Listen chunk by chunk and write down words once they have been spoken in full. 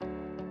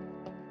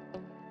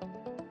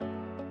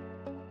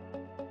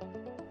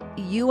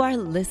You are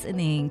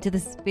listening to the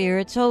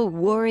Spiritual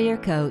Warrior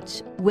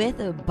Coach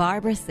with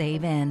Barbara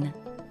Savin,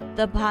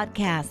 the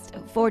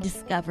podcast for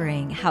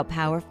discovering how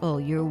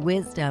powerful your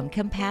wisdom,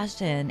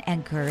 compassion,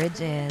 and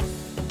courage is.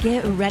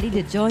 Get ready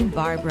to join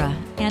Barbara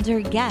and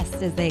her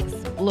guests as they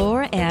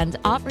explore and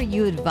offer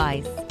you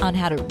advice on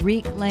how to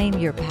reclaim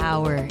your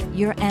power,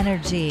 your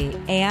energy,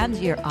 and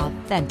your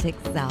authentic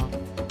self.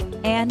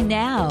 And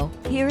now,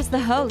 here's the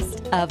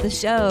host of the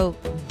show,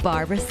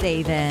 Barbara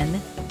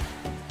Savin.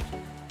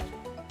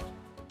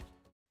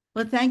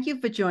 Well, thank you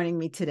for joining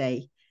me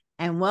today,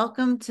 and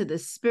welcome to the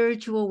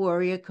Spiritual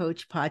Warrior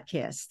Coach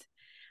podcast.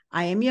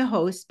 I am your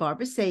host,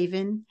 Barbara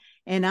Savin,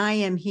 and I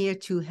am here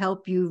to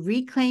help you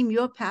reclaim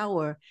your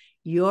power,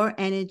 your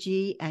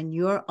energy, and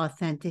your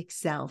authentic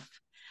self.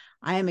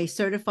 I am a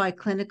certified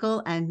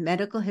clinical and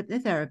medical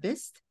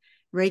hypnotherapist,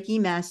 Reiki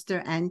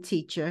master and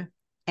teacher,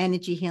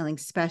 energy healing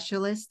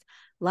specialist,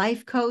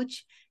 life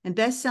coach, and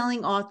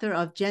best-selling author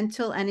of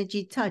Gentle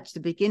Energy Touch, The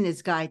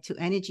Beginner's Guide to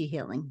Energy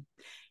Healing.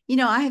 You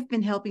know, I have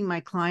been helping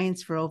my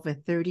clients for over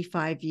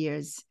 35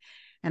 years,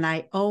 and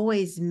I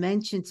always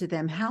mention to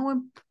them how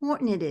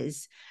important it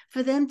is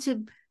for them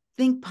to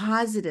think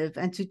positive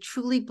and to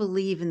truly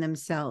believe in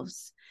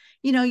themselves.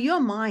 You know, your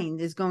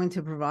mind is going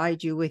to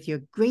provide you with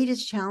your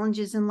greatest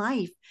challenges in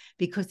life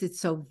because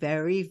it's so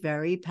very,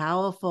 very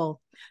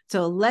powerful.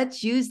 So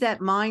let's use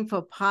that mind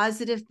for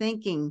positive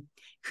thinking,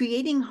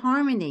 creating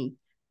harmony,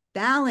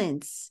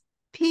 balance,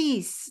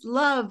 peace,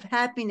 love,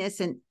 happiness,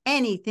 and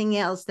anything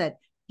else that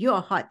your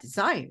heart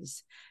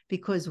desires,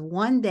 because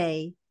one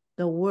day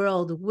the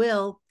world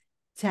will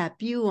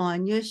tap you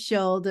on your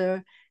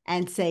shoulder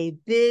and say,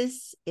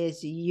 this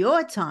is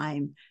your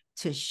time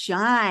to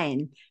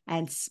shine.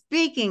 And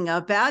speaking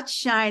about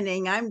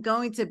shining, I'm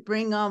going to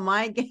bring on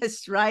my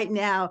guest right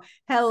now.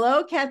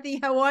 Hello, Kathy.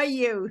 How are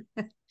you?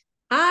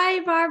 Hi,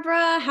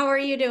 Barbara. How are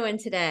you doing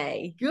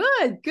today?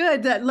 Good,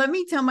 good. Let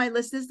me tell my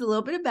listeners a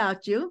little bit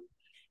about you.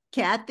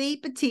 Kathy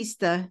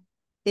Batista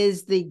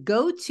is the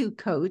go-to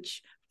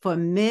coach for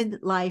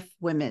midlife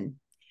women.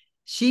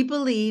 She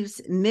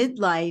believes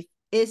midlife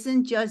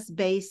isn't just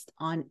based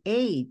on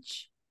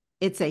age.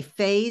 It's a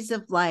phase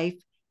of life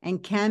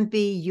and can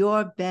be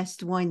your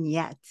best one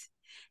yet.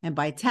 And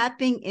by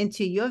tapping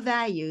into your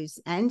values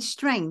and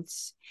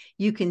strengths,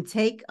 you can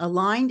take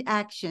aligned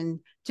action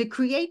to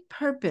create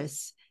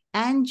purpose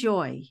and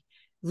joy,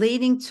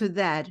 leading to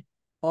that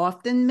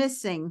often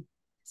missing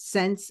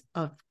sense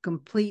of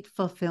complete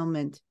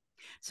fulfillment.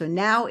 So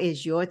now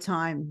is your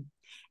time.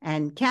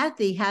 And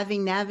Kathy,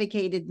 having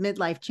navigated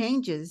midlife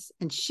changes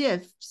and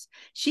shifts,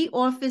 she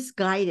offers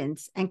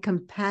guidance and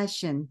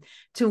compassion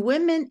to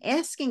women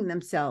asking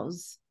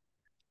themselves,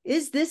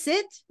 is this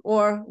it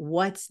or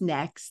what's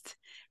next?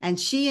 And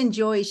she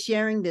enjoys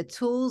sharing the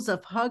tools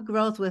of her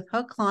growth with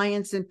her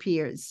clients and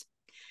peers.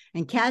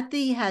 And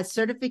Kathy has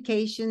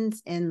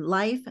certifications in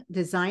life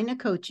designer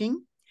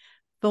coaching,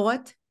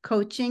 thought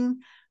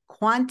coaching,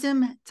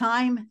 quantum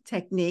time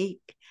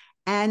technique,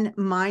 and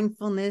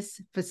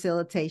mindfulness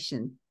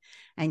facilitation.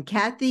 And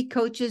Kathy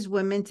coaches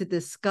women to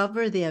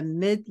discover their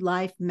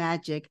midlife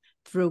magic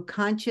through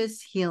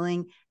conscious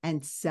healing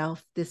and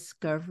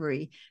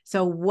self-discovery.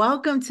 So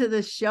welcome to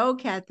the show,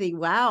 Kathy.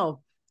 Wow,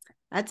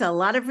 that's a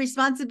lot of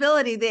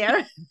responsibility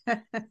there.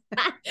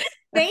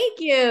 Thank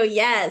you.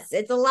 Yes,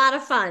 it's a lot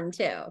of fun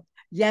too.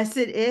 Yes,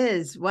 it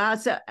is. Wow.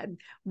 So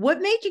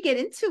what made you get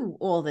into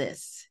all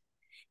this?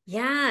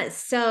 Yeah,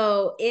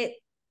 so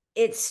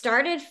it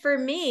started for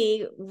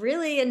me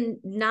really in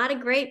not a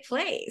great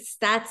place.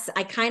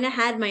 I kind of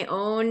had my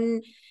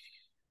own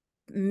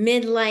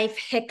midlife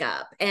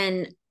hiccup,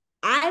 and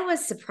I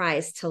was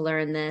surprised to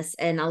learn this,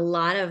 and a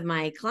lot of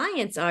my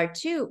clients are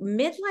too.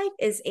 Midlife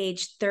is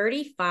age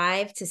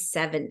 35 to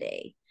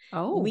 70.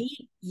 Oh,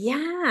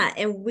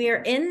 And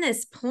we're in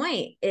this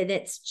point, and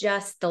it's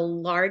just the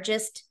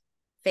largest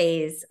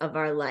phase of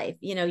our life.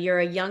 You know, you're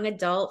a young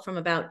adult from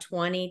about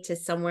 20 to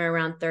somewhere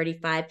around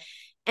 35.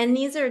 And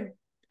these are,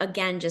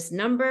 again, just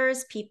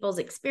numbers, people's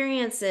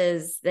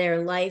experiences,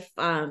 their life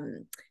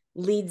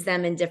leads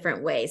them in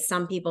different ways.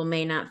 Some people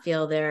may not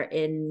feel they're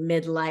in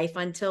midlife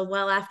until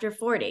well after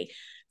 40.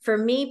 For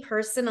me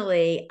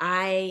personally,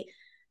 I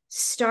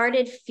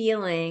started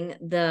feeling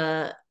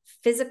the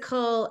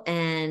physical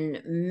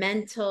and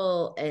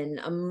mental and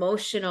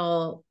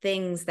emotional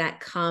things that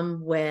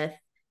come with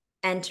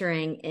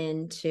entering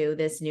into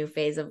this new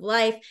phase of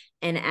life.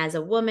 And as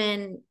a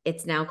woman,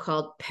 it's now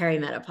called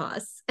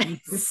perimenopause.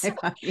 So,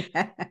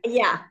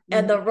 yeah.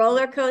 And the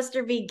roller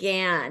coaster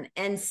began.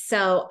 And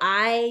so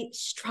I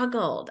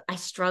struggled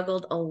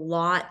a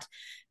lot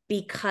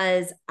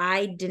because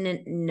I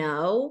didn't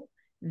know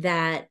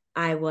that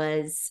I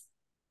was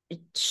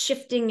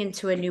shifting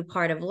into a new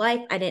part of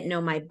life. I didn't know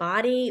my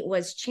body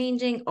was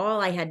changing. All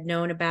I had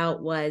known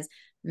about was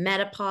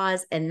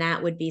menopause, and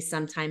that would be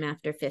sometime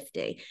after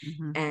 50.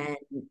 Mm-hmm. And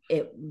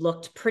it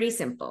looked pretty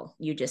simple.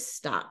 You just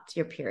stopped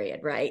your period,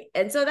 right?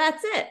 And so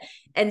that's it.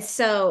 And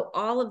so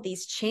all of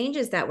these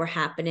changes that were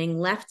happening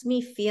left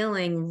me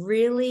feeling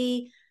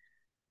really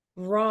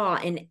raw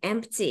and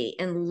empty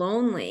and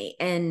lonely.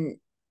 And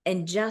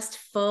and just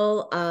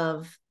full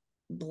of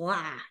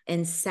blah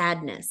and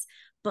sadness.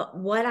 But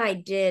what I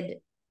did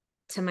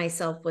to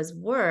myself was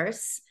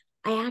worse.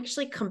 I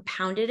actually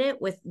compounded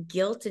it with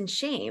guilt and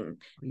shame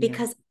Yeah.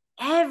 because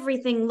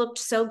everything looked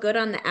so good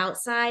on the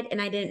outside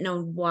and I didn't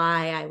know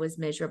why I was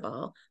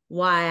miserable,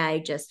 why I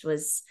just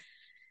was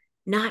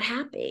not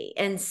happy.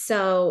 And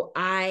so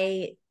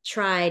I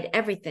tried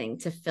everything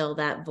to fill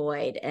that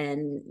void.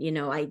 And,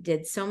 I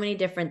did so many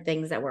different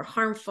things that were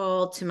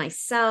harmful to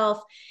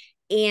myself.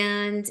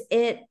 And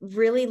it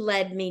really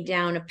led me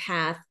down a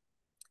path,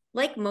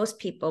 like most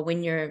people,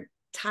 when you're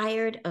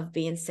tired of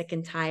being sick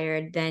and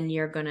tired, then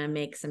you're going to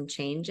make some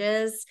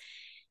changes.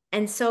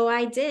 And so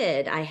I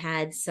did. I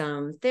had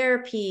some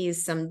therapies,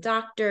 some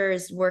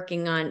doctors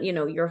working on,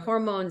 your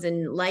hormones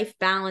and life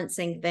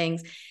balancing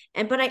things.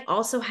 But I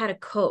also had a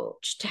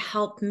coach to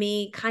help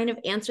me kind of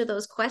answer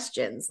those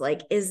questions.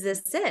 Like, is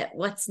this it?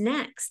 What's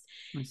next?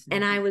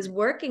 And I was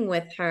working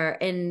with her,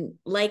 and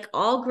like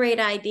all great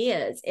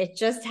ideas, it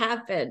just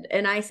happened.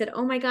 And I said,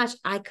 oh my gosh,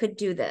 I could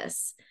do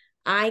this.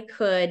 I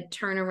could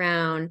turn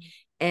around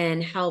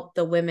and help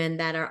the women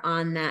that are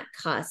on that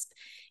cusp.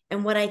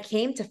 And what I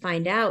came to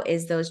find out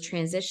is those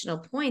transitional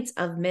points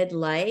of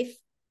midlife,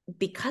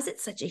 because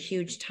it's such a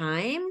huge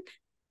time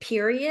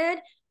period,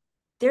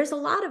 there's a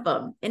lot of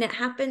them, and it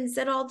happens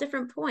at all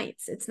different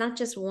points. It's not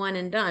just one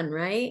and done,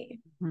 right?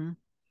 Mm-hmm.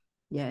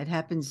 Yeah, it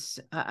happens.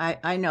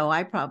 I know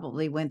I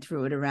probably went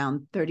through it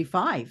around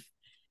 35,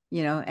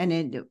 and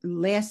it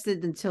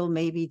lasted until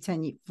maybe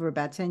for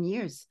about 10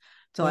 years.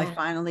 So I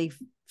finally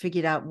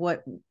figured out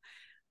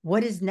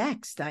what is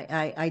next.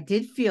 I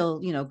did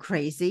feel,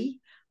 crazy.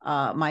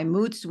 My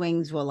mood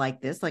swings were like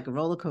this, like a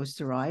roller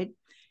coaster ride.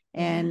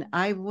 And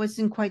I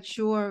wasn't quite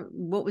sure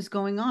what was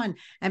going on.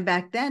 And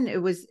back then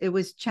it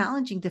was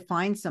challenging to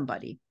find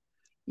somebody,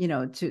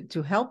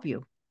 to help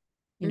you,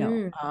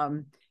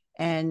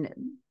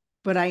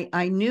 but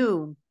I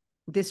knew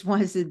this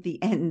wasn't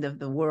the end of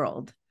the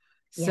world.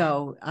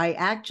 So I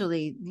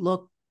actually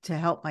looked to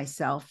help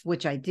myself,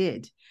 which I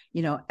did,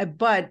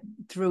 but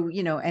through,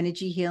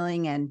 energy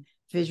healing and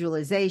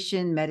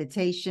visualization,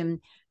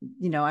 meditation,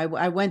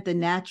 I went the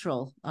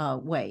natural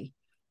way,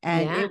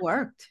 and it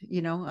worked,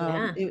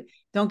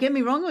 don't get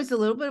me wrong. It was a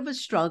little bit of a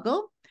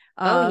struggle.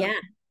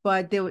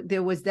 But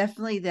there was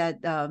definitely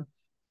that,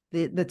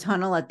 the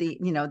tunnel at the,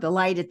 the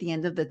light at the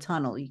end of the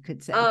tunnel, you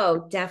could say.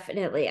 Oh,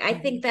 definitely. I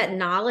think that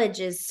knowledge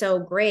is so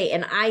great.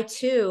 And I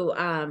too,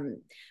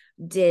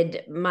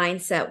 did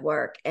mindset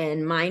work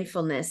and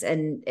mindfulness.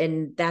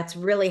 And that's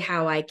really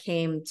how I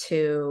came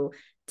to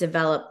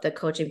develop the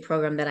coaching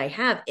program that I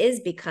have, is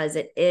because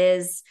it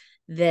is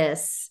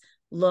this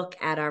look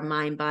at our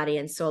mind, body,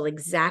 and soul.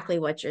 Exactly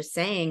what you're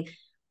saying.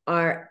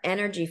 Our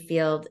energy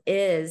field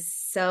is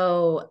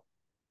so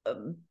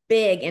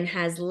big and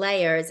has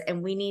layers,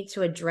 and we need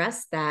to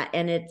address that.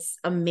 And it's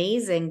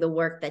amazing the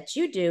work that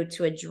you do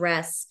to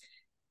address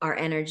our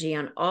energy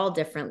on all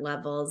different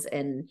levels.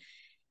 And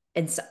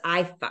so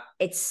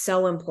it's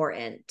so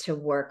important to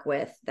work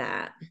with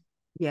that.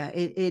 Yeah,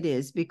 it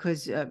is,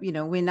 because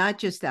we're not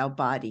just our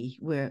body.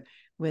 We're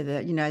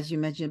the, as you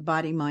mentioned,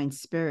 body, mind,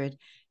 spirit.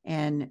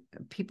 And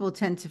people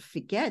tend to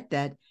forget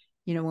that,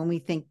 when we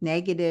think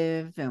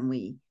negative and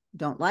we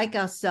don't like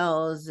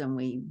ourselves and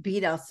we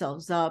beat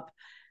ourselves up,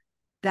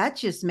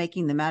 that's just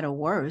making the matter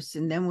worse.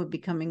 And then we're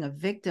becoming a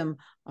victim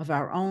of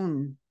our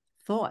own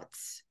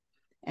thoughts.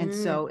 And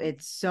so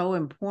it's so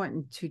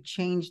important to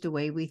change the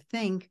way we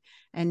think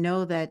and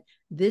know that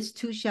this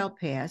too shall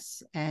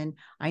pass. And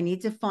I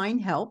need to find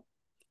help,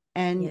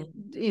 and,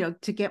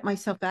 to get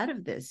myself out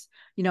of this.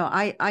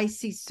 I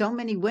see so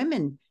many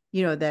women,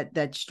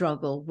 that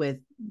struggle with,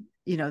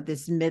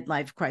 this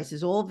midlife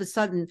crisis. All of a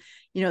sudden,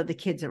 the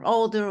kids are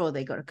older, or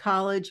they go to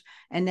college,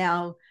 and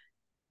now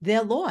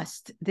they're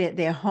lost.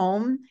 They're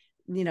home.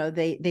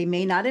 They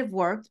may not have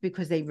worked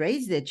because they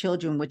raised their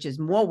children, which is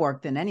more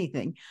work than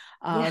anything.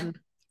 And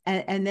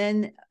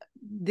then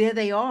there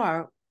they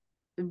are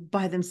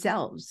by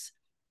themselves,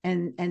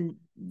 and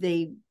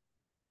they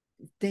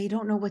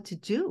don't know what to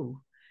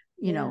do,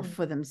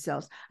 for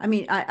themselves. I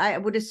mean, I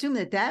would assume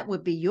that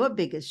would be your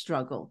biggest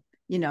struggle,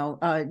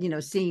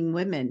 seeing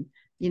women,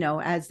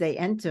 as they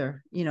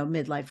enter,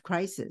 midlife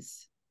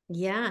crisis.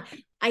 Yeah,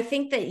 I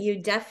think that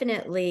you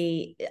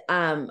definitely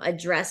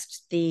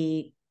addressed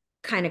the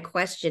kind of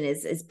question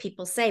is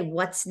people say,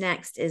 what's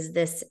next? Is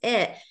this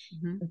it?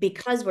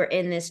 Because we're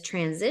in this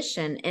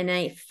transition. And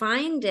I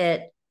find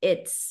it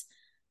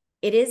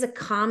is a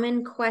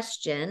common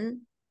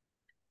question,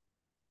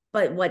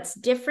 but what's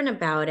different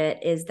about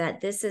it is that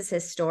this is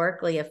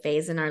historically a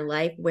phase in our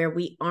life where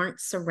we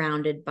aren't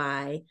surrounded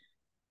by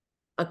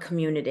a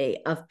community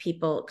of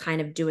people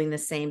kind of doing the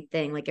same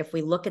thing. Like if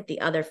we look at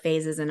the other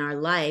phases in our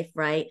life,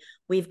 right,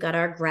 we've got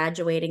our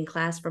graduating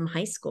class from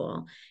high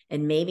school,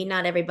 and maybe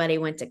not everybody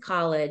went to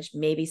college,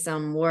 maybe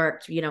some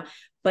worked,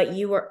 but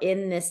you were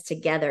in this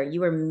together.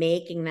 You were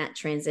making that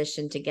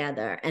transition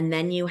together. And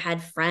then you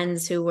had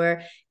friends who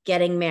were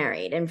getting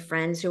married and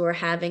friends who were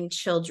having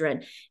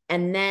children.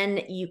 And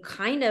then you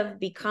kind of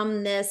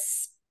become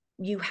this,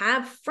 you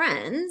have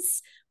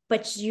friends,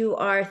 but you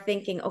are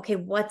thinking, okay,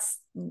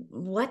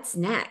 what's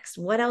next?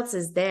 What else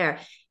is there?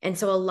 And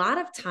so a lot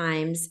of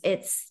times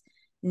it's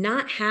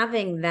not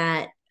having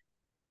that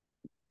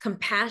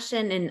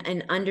compassion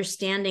and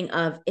understanding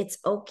of it's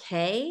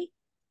okay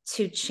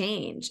to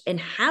change and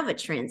have a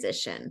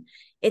transition.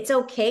 It's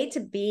okay to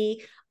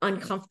be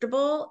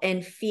uncomfortable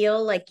and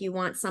feel like you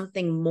want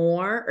something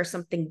more or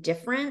something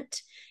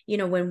different. You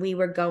know, when we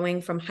were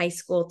going from high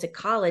school to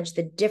college,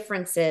 the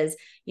difference is,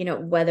 you know,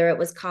 whether it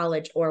was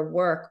college or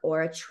work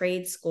or a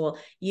trade school,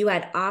 you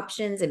had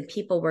options and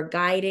people were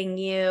guiding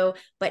you.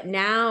 But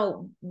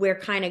now we're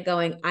kind of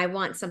going, I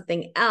want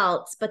something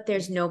else, but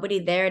there's nobody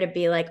there to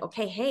be like,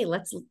 okay, hey,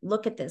 let's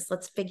look at this.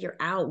 Let's figure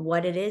out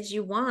what it is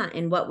you want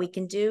and what we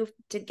can do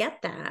to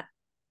get that.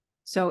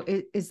 So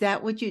is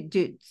that what you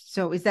do?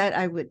 So is that,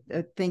 I would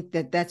think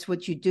that that's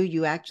what you do.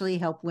 You actually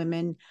help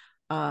women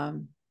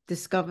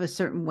discover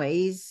certain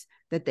ways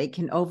that they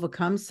can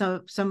overcome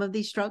some of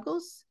these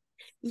struggles?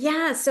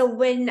 Yeah. So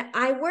when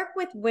I work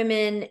with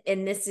women,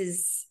 and this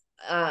is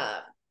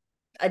a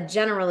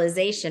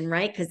generalization,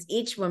 right? Because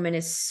each woman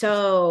is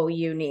so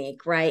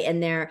unique, right?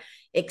 And their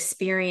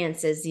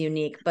experience is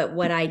unique. But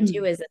what I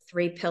do is a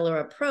 3-pillar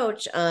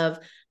approach of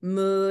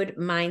mood,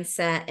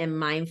 mindset, and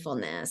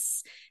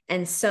mindfulness.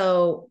 And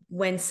so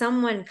when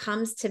someone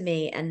comes to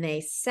me and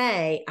they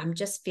say, I'm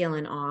just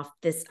feeling off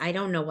this, I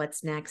don't know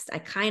what's next. I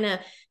kind of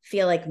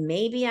feel like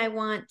maybe I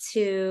want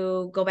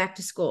to go back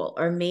to school,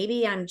 or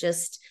maybe I'm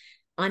just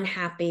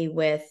unhappy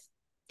with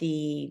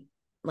the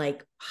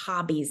like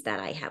hobbies that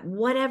I have,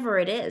 whatever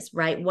it is,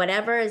 right?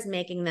 Whatever is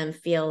making them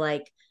feel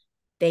like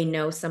they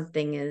know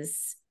something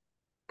is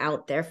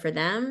out there for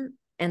them.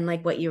 And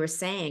like what you were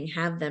saying,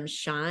 have them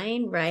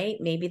shine, right?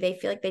 Maybe they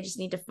feel like they just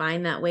need to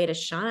find that way to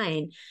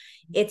shine.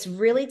 It's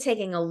really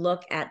taking a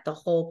look at the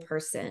whole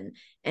person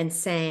and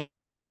saying,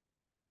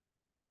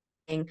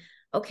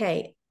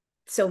 okay,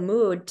 so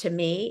mood to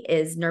me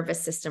is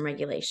nervous system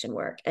regulation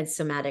work and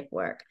somatic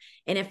work.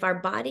 And if our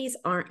bodies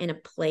aren't in a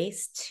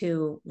place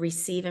to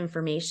receive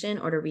information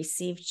or to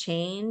receive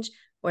change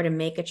or to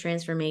make a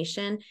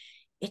transformation,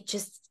 it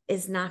just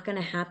is not going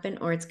to happen,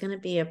 or it's going to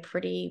be a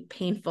pretty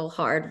painful,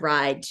 hard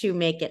ride to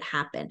make it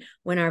happen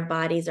when our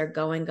bodies are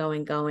going,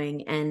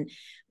 and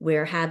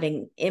we're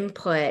having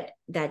input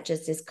that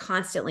just is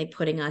constantly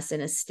putting us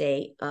in a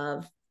state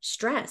of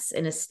stress,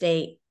 in a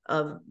state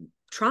of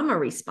trauma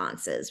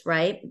responses,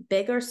 right?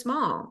 Big or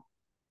small.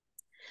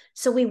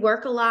 So we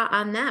work a lot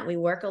on that. We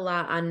work a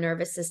lot on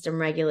nervous system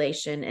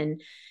regulation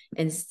and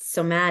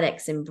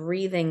somatics and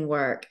breathing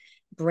work,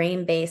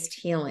 brain-based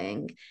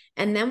healing.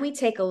 And then we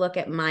take a look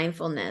at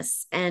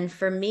mindfulness. And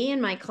for me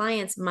and my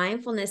clients,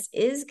 mindfulness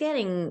is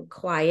getting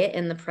quiet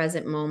in the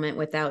present moment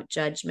without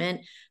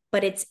judgment.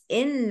 But it's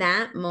in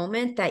that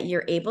moment that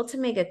you're able to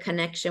make a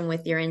connection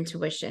with your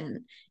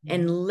intuition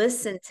and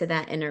listen to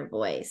that inner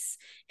voice.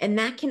 And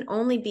that can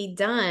only be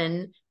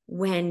done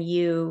when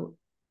you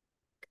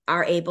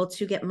are able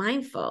to get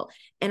mindful.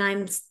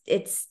 And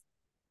it's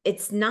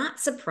not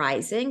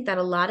surprising that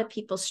a lot of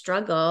people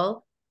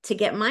struggle to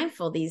get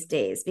mindful these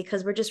days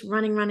because we're just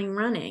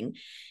running.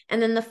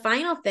 And then the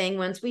final thing,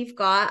 once we've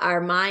got our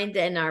mind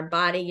and our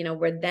body, you know,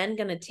 we're then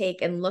going to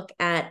take and look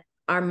at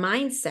our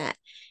mindset.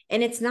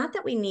 And it's not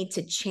that we need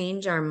to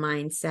change our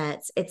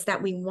mindsets. It's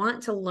that we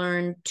want to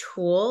learn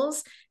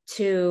tools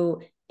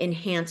to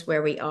enhance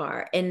where we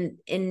are. And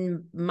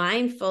in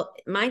mindful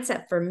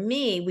mindset, for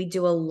me, we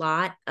do a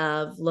lot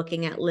of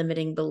looking at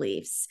limiting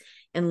beliefs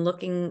and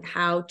looking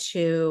how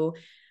to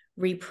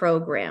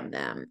reprogram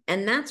them.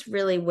 And that's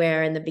really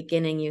where in the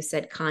beginning you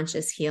said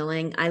conscious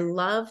healing. I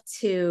love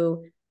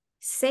to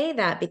say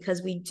that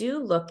because we do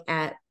look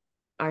at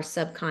our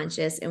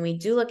subconscious and we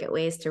do look at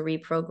ways to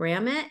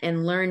reprogram it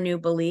and learn new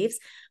beliefs,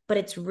 but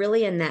it's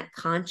really in that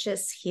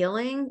conscious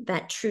healing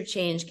that true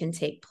change can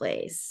take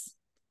place.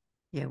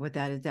 Yeah,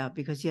 without a doubt,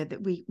 because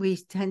we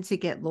tend to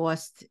get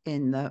lost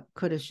in the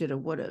coulda, shoulda,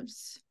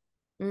 wouldas.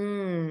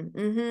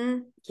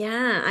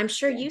 Yeah, I'm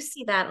sure you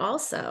see that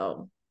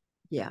also.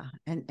 Yeah,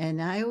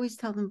 and I always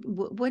tell them,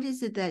 what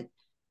is it that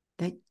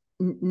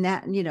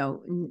now, you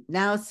know,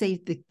 now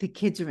say the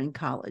kids are in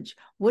college,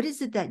 what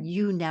is it that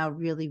you now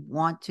really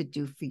want to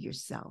do for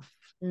yourself?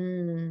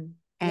 And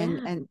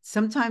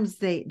sometimes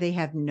they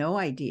have no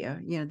idea,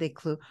 you know, they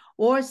clue,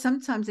 or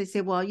sometimes they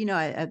say, well, you know,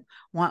 I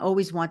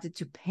always wanted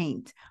to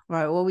paint, or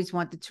I always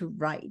wanted to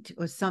write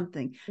or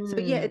something. So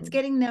yeah, it's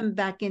getting them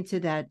back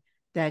into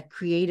that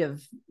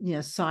creative, you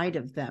know, side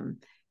of them,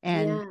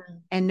 and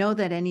know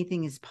that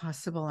anything is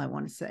possible. I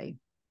want to say.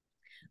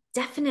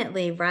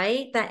 Definitely,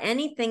 right? That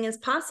anything is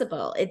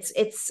possible. It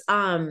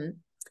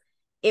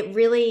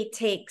really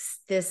takes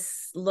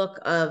this look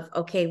of,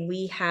 okay,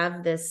 we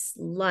have this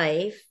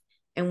life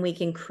and we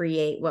can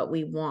create what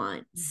we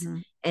want,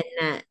 and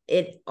that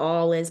it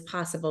all is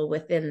possible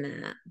within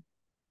that.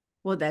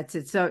 Well, that's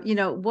it. So, you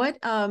know, what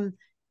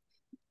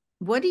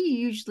do you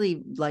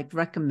usually like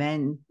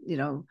recommend, you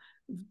know,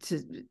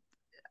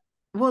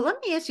 well, let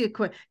me ask you a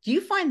question. Do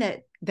you find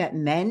that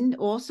men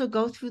also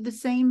go through the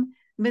same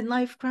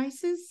midlife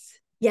crisis?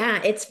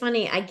 Yeah, it's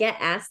funny. I get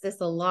asked this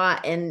a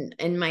lot, and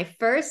my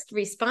first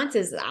response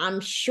is,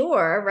 I'm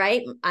sure,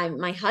 right?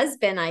 My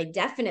husband, I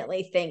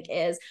definitely think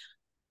is,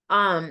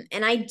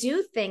 and I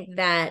do think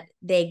that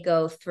they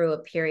go through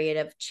a period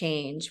of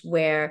change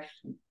where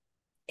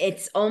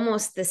it's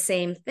almost the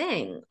same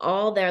thing.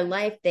 All their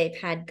life, they've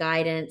had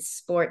guidance,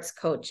 sports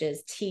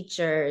coaches,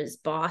 teachers,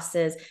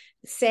 bosses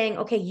saying,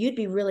 okay, you'd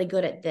be really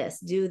good at this,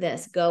 do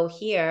this, go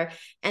here.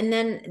 And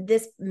then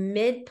this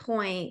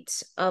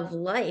midpoint of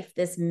life,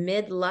 this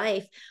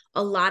midlife,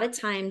 a lot of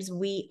times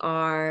we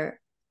are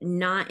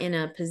not in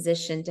a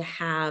position to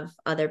have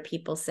other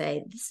people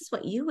say, this is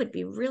what you would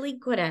be really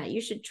good at.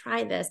 You should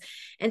try this.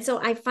 And so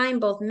I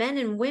find both men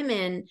and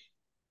women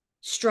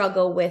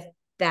struggle with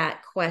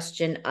that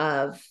question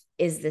of,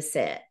 is this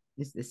it?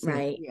 Is this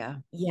Right. it? Yeah.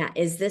 Yeah.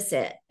 Is this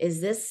it? Is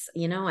this,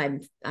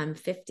 I'm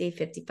 50,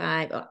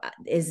 55.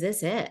 Is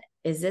this it?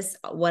 Is this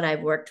what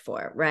I've worked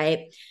for?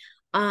 Right.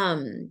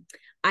 Um,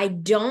 I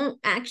don't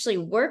actually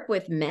work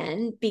with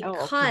men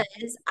Oh, okay.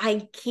 because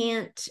I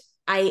can't,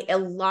 a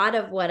lot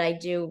of what I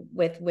do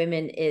with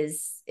women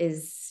is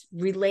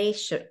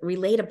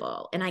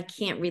relatable, and I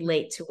can't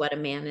relate to what a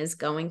man is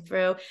going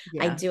through.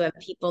 I Yeah. do have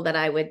people that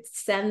I would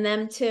send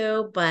them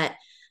to, but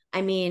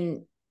I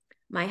mean,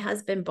 my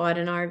husband bought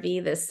an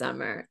RV this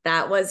summer.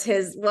 That was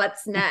his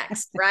what's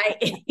next, right?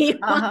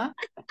 Uh-huh.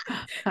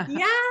 Yeah.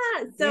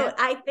 Yeah. So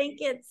I think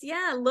it's,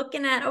 yeah,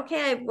 looking at,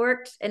 okay, I've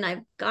worked and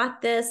I've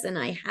got this and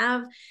I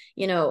have,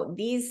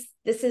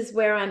 this is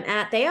where I'm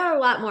at. They are a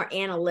lot more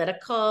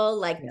analytical.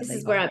 Like, Yeah, this they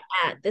is where are.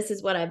 I'm at. This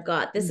is what I've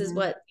got. This is Mhm.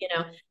 what,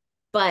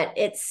 but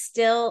it's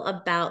still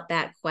about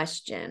that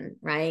question,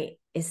 right?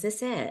 Is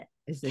this it?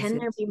 Is this Can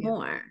there it? be Yeah.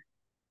 more?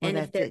 Well, And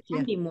if that's there it. can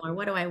Yeah. be more,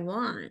 what do I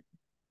want?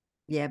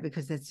 Yeah,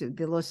 because that's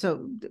the law.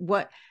 So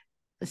what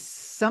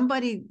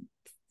somebody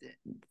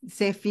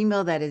say a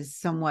female that is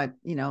somewhat,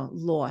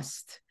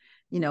 lost,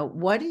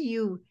 what do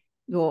you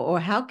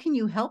or how can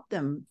you help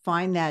them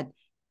find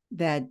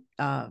that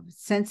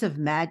sense of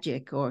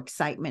magic or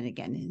excitement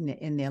again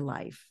in their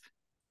life?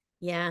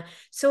 Yeah.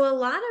 So a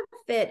lot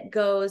of it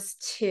goes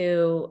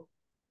to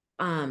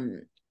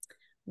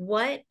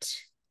what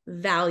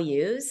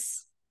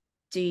values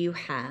do you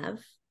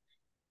have?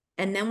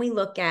 And then we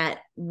look at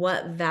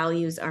what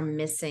values are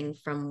missing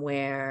from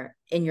where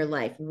in your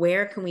life.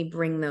 Where can we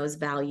bring those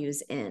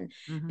values in?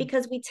 Hmm.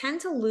 Because we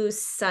tend to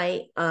lose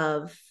sight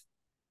of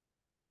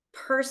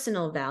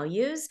personal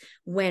values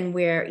when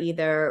we're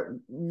either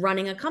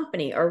running a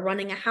company or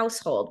running a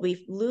household.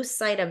 We lose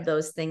sight of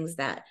those things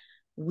that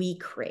we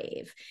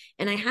crave.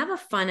 And I have a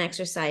fun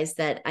exercise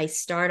that I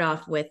start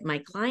off with my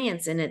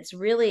clients, and it's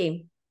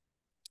really,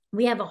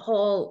 we have a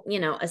whole,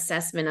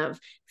 assessment of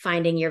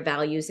finding your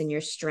values and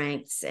your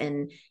strengths,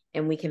 and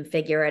we can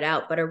figure it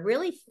out. But a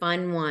really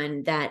fun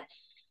one that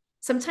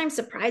sometimes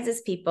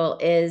surprises people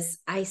is,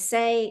 I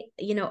say,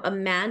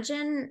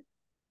 imagine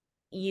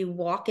you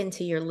walk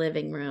into your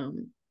living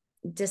room,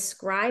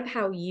 describe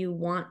how you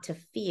want to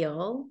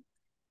feel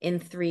in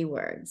 3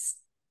 words.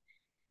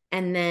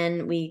 And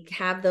then we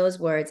have those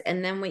words.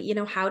 And then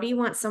how do you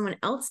want someone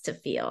else to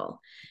feel?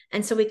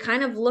 And so we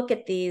kind of look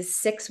at these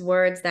 6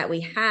 words that we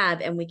have,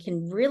 and we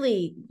can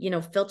really,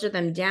 filter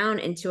them down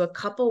into a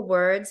couple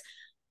words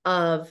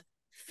of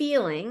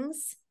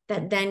feelings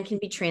that then can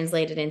be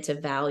translated into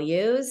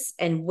values.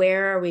 And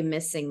where are we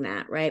missing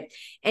that? Right.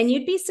 And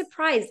you'd be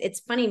surprised.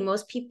 It's funny.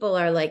 Most people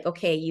are like,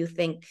 okay, you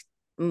think,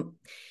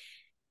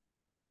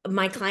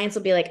 my clients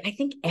will be like, I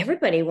think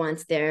everybody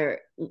wants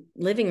their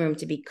living room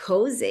to be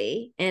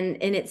cozy. And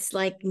it's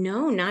like,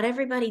 no, not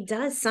everybody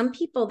does. Some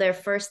people, their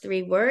first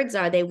 3 words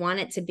are, they want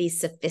it to be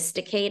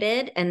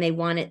sophisticated, and they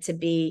want it to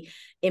be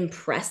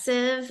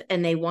impressive,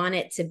 and they want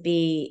it to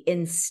be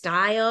in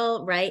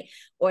style, right?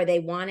 Or they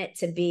want it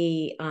to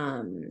be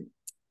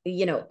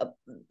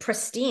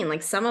pristine.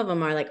 Like, some of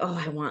them are like,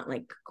 oh, I want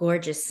like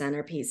gorgeous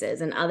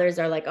centerpieces, and others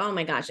are like, oh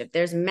my gosh, if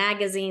there's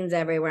magazines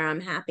everywhere, I'm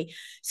happy.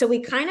 So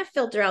we kind of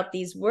filter out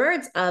these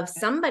words of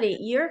somebody,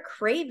 you're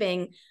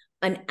craving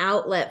an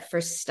outlet for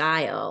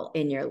style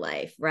in your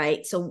life,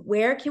 right? So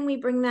where can we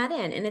bring that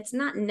in? And it's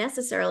not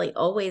necessarily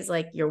always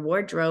like your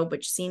wardrobe,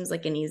 which seems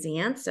like an easy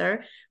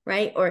answer,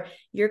 right? Or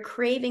you're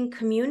craving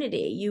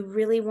community. You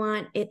really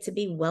want it to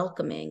be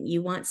welcoming.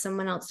 You want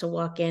someone else to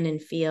walk in and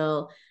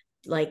feel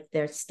like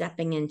they're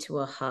stepping into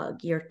a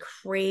hug. You're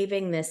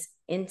craving this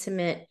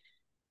intimate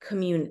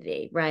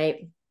community,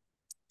 right?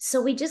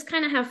 So we just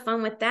kind of have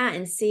fun with that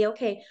and see,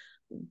 okay,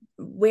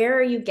 where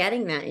are you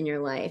getting that in your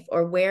life,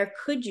 or where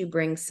could you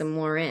bring some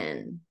more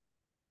in?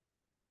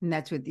 And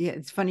that's what, yeah,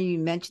 it's funny you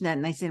mentioned that.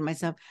 And I said to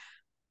myself,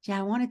 yeah,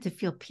 I want it to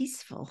feel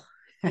peaceful.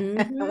 I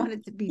Mm-hmm. want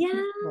it to be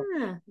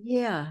peaceful.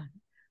 Yeah.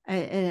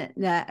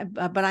 Yeah.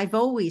 But I've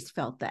always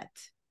felt that,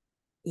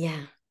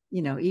 Yeah.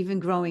 even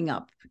growing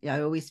up,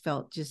 I always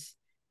felt just,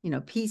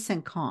 peace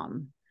and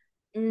calm,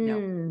 you know.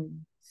 Mm.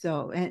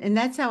 So, and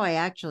that's how I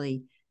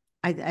actually,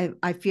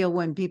 I feel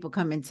when people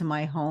come into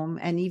my home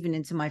and even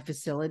into my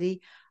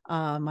facility,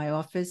 my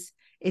office,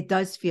 it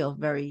does feel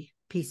very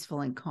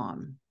peaceful and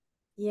calm.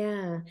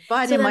 Yeah.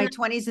 But So in then my that's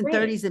 20s and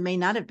great. 30s, it may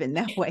not have been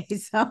that way.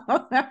 So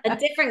A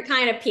different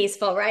kind of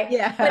peaceful, right?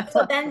 yeah. But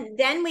so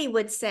then we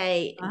would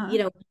say,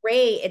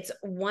 great, it's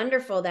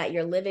wonderful that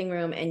your living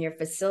room and your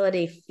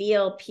facility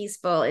feel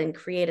peaceful and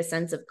create a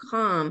sense of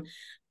calm.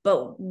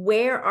 But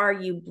where are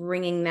you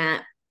bringing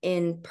that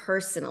in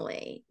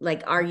personally?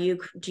 Like,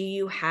 do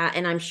you have,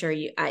 and I'm sure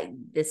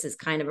this is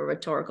kind of a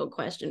rhetorical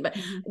question, but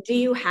do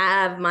you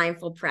have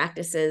mindful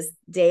practices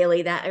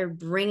daily that are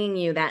bringing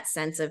you that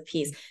sense of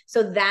peace?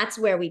 So that's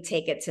where we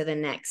take it to the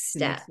next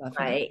step,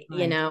 right?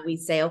 We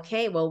say,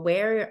 okay, well,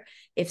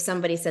 if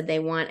somebody said they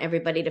want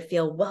everybody to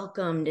feel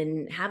welcomed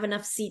and have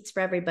enough seats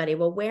for everybody,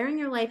 well, where in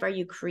your life are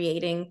you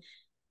creating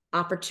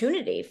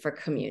opportunity for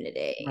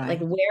community? Like,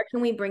 where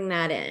can we bring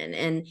that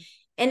in?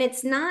 And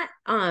it's not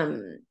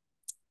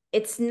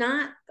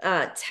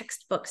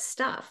textbook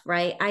stuff,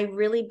 right? I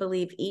really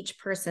believe each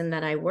person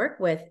that I work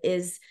with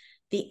is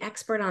the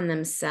expert on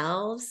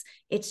themselves.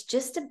 It's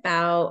just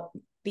about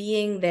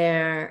being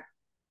there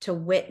to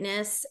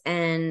witness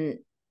and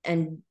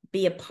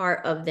be a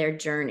part of their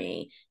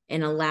journey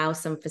and allow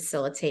some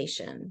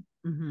facilitation.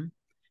 Mm-hmm.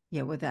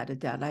 Yeah, without a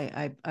doubt.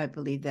 I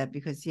believe that,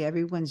 because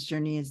everyone's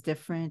journey is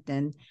different,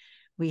 and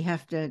we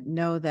have to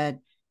know that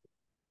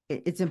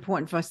it's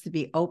important for us to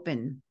be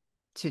open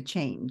to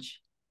change.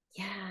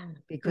 Yeah.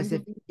 Because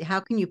how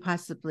can you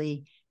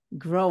possibly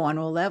grow on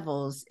all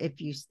levels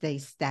if you stay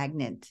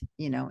stagnant,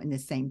 in the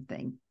same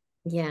thing?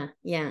 Yeah.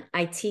 Yeah.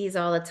 I tease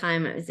all the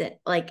time. Is it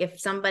like, if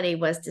somebody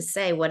was to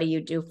say, what do you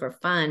do for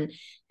fun?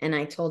 And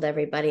I told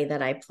everybody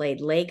that I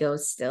played Legos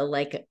still,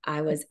 like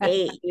I was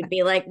 8, you'd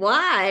be like,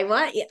 why,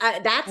 what?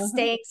 That's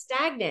staying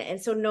stagnant. And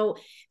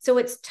so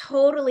it's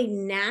totally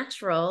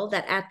natural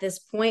that at this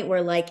point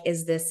we're like,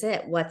 is this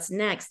it? What's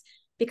next?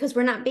 Because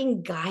we're not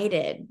being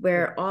guided,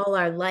 where all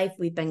our life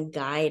we've been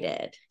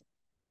guided.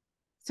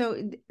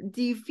 So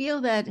do you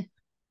feel that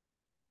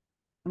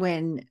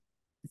when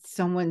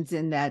someone's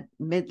in that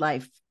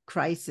midlife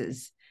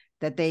crisis,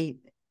 that they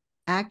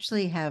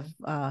actually have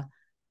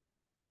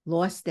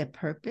lost their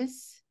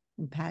purpose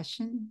and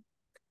passion?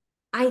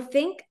 I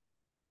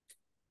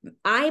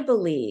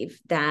believe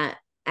that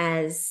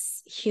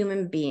as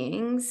human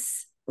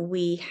beings,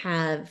 we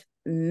have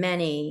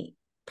many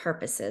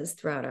purposes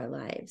throughout our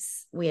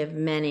lives. We have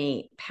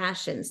many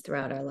passions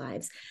throughout our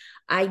lives.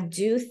 I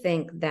do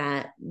think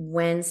that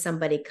when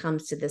somebody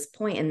comes to this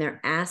point and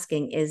they're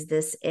asking, is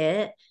this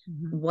it?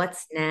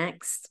 What's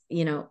next?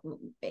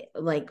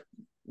 Like,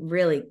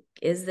 really,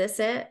 is this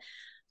it?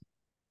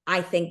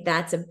 I think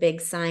that's a big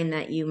sign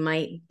that you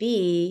might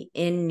be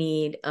in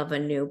need of a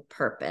new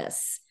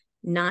purpose.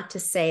 Not to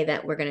say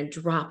that we're going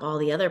to drop all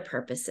the other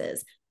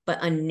purposes,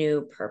 but a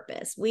new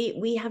purpose.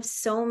 We have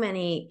so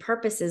many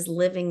purposes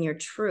living your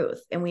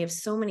truth, and we have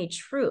so many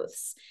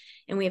truths,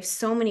 and we have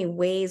so many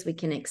ways we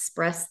can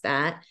express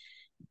that.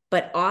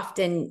 But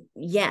often,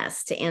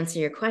 yes, to answer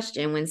your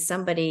question, when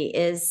somebody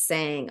is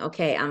saying,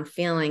 okay, I'm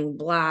feeling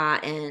blah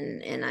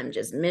and I'm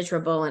just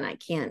miserable and I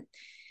can't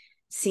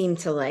seem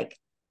to like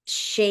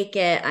shake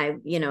it,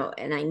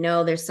 and I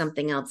know there's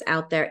something else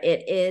out there,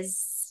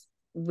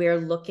 we're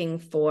looking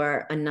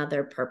for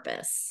another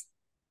purpose.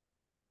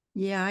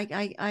 Yeah,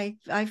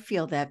 I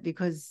feel that,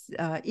 because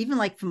even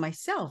like for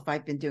myself,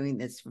 I've been doing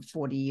this for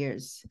 40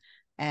 years,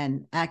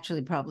 and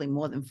actually probably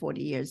more than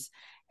 40 years.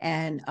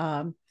 And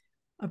actually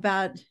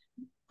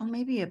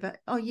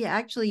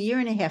a year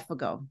and a half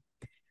ago,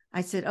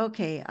 I said,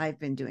 okay, I've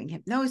been doing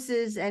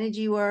hypnosis,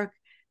 energy work.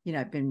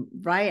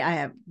 I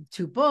have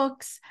 2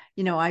 books.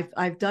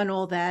 I've done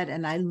all that,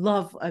 and I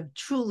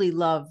truly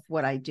love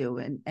what I do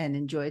and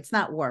enjoy. It's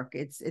not work.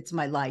 It's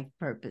my life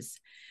purpose.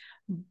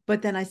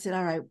 But then I said,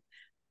 all right,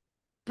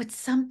 but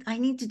I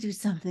need to do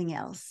something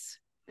else.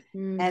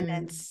 And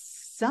then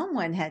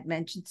someone had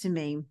mentioned to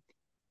me,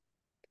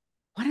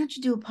 why don't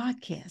you do a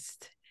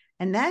podcast?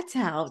 And that's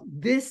how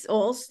this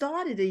all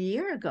started a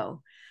year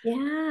ago.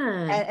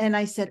 Yeah. And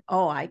I said,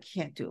 oh, I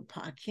can't do a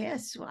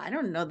podcast. Well, I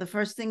don't know the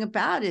first thing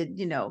about it.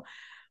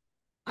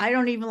 I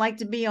don't even like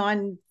to be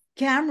on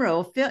camera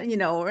or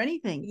film, or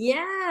anything.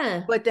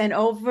 Yeah. But then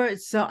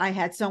so I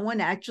had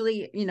someone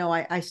actually,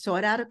 I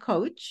sought out a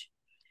coach,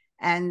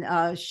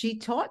 and she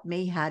taught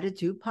me how to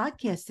do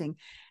podcasting.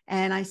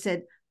 And I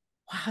said,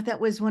 wow,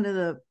 that was one of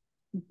the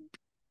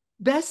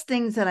best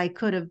things that I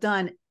could have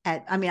done.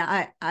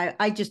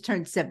 I just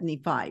turned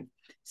 75.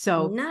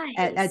 So nice.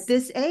 at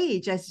this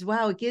age, I said,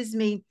 wow, it gives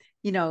me,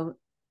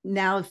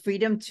 now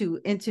freedom to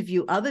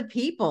interview other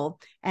people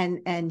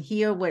and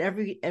hear what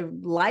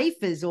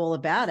life is all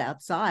about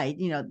outside,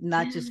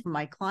 not just for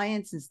my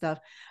clients and stuff,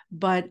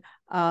 but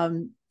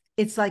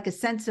it's like a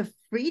sense of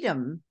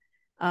freedom,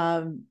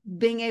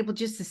 being able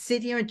just to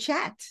sit here and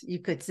chat, you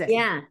could say.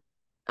 Yeah.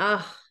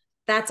 Oh,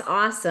 that's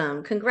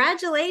awesome.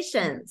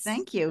 Congratulations.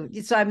 Thank you.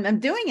 So I'm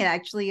doing it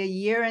actually a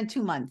year and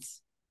 2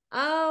 months.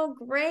 Oh,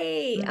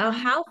 great. Oh,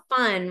 how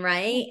fun,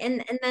 right?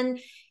 And then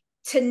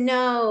to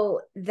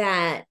know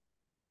that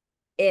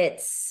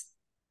it's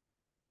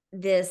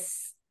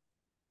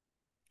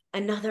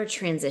another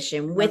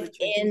transition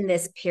within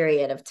this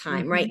period of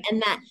time, right?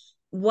 And that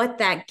what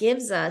that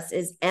gives us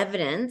is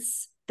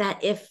evidence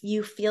that if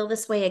you feel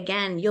this way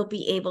again, you'll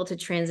be able to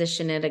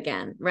transition it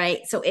again, right?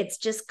 So it's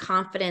just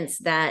confidence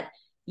that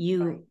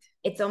you,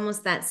 it's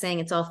almost that saying,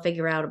 it's all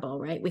figure outable,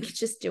 right? We could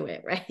just do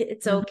it, right?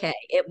 It's okay.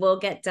 It will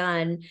get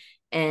done.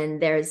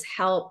 And there's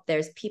help.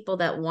 There's people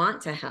that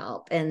want to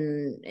help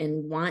and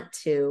want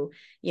to,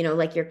 you know,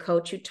 like your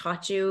coach who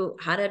taught you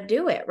how to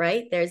do it,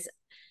 right?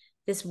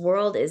 This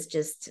world is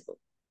just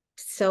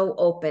so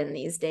open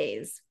these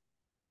days.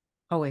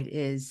 Oh, it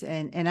is.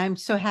 And I'm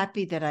so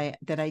happy that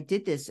I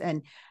did this.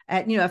 And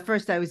at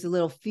first I was a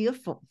little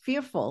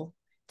fearful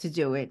to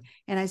do it.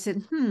 And I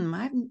said,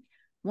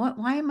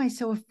 why am I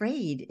so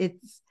afraid?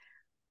 It's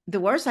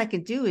the worst I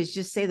could do is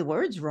just say the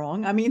words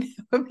wrong. I mean,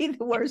 it would be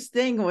the worst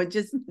thing, or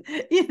just,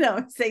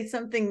 say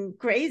something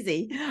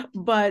crazy.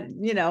 But,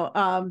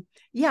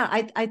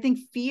 I think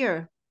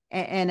fear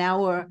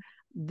and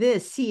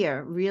this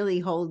here really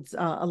holds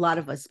a lot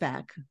of us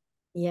back.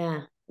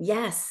 Yeah.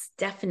 Yes,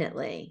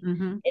 definitely.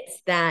 Mm-hmm.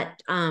 It's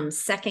that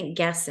second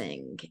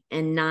guessing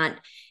and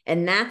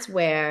that's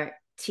where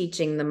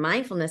teaching the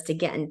mindfulness to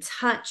get in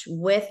touch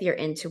with your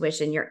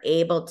intuition, you're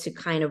able to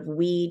kind of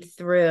weed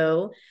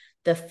through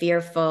the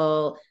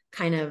fearful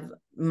kind of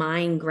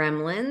mind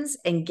gremlins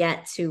and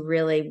get to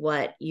really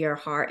what your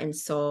heart and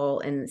soul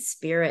and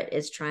spirit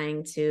is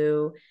trying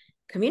to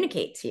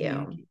communicate to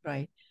you.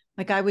 Right.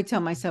 Like I would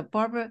tell myself,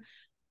 Barbara,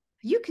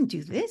 you can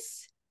do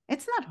this.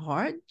 It's not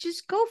hard.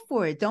 Just go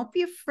for it. Don't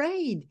be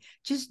afraid.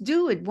 Just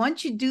do it.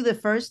 Once you do the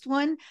first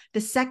one,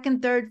 the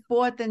second, third,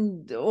 fourth,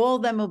 and all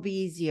of them will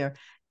be easier.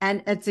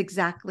 And it's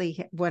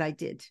exactly what I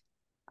did.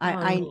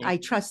 I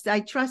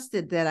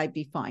trusted that I'd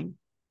be fine.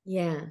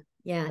 Yeah.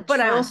 Yeah. But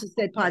I also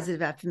said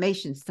positive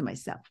affirmations to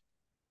myself.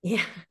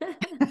 Yeah.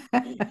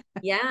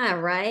 Yeah,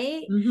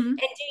 right. Mm-hmm. And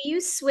do you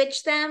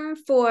switch them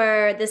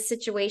for the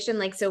situation?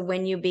 Like, so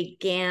when you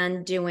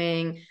began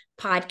doing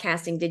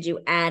podcasting, did you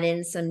add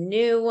in some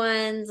new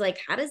ones? Like,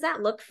 how does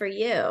that look for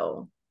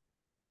you?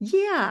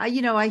 Yeah,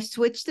 I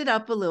switched it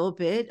up a little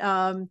bit.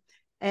 When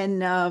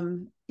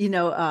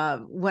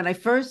I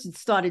first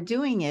started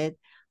doing it,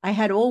 I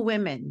had all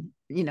women,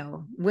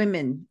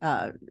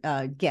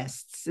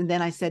 guests. And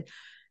then I said,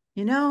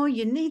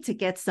 you need to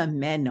get some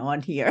men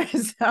on here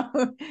so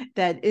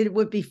that it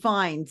would be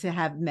fine to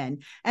have men.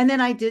 And then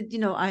I did,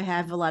 I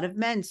have a lot of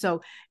men.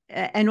 So,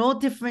 and all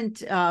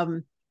different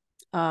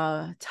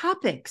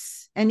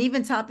topics, and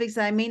even topics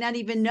that I may not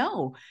even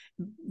know,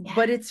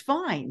 but it's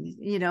fine.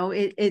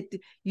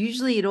 It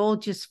usually it all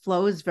just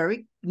flows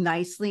very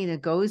nicely and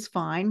it goes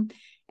fine.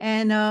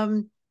 And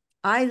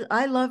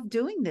I love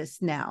doing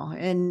this now,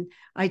 and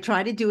I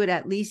try to do it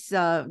at least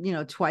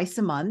twice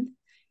a month,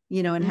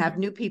 and have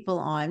new people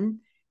on,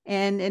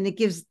 and it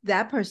gives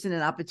that person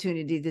an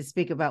opportunity to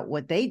speak about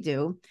what they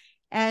do.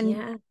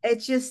 And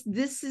it's just,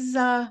 this is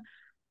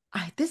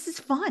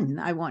fun,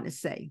 I want to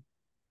say.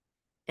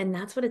 And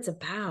that's what it's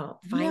about,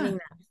 finding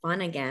that fun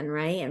again,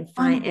 right? And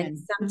and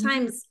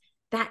sometimes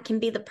that can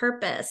be the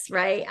purpose,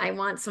 right? I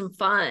want some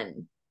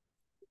fun.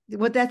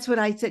 Well, that's what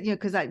I said,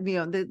 because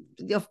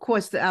of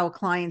course our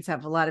clients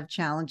have a lot of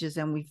challenges,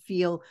 and we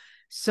feel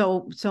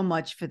so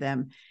much for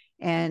them.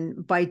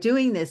 And by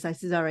doing this, I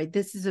said, all right,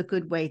 this is a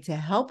good way to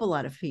help a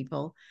lot of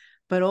people,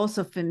 but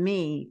also for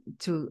me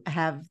to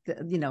have,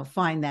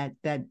 find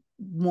that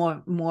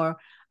more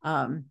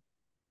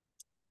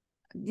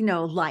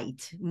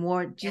light,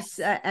 more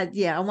just,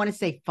 I want to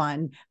say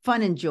fun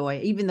and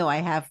joy, even though I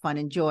have fun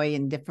and joy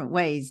in different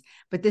ways,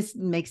 but this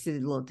makes it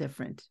a little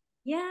different.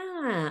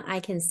 Yeah,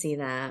 I can see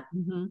that.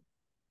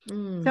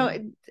 Mm-hmm. So,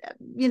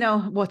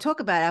 we'll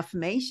talk about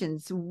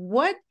affirmations.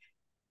 What,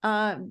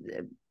 how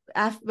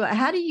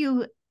do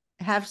you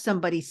have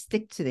somebody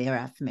stick to their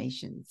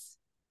affirmations?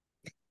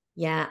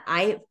 Yeah,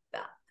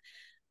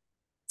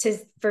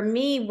 for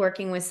me,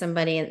 working with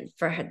somebody and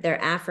for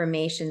their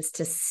affirmations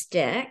to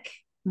stick,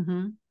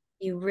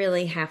 you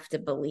really have to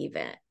believe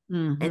it.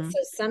 And so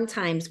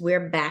sometimes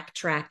we're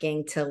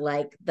backtracking to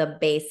like the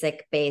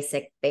basic,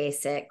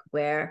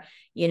 where,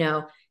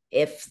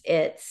 if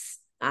it's,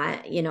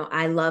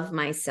 I love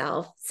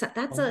myself. So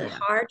that's a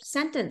hard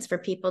sentence for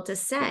people to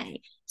say.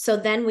 So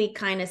then we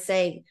kind of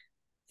say,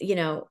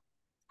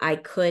 I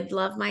could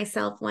love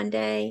myself one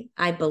day.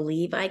 I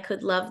believe I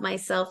could love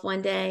myself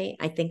one day.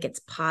 I think it's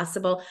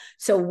possible.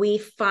 So we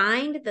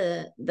find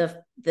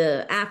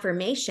the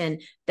affirmation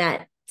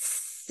that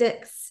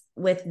sits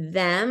with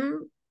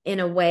them in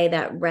a way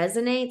that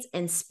resonates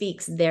and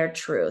speaks their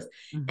truth.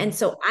 And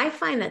so I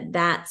find that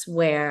that's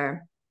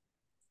where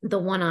the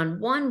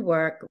one-on-one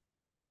work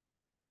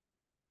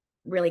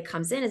really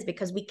comes in, is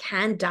because we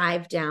can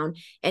dive down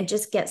and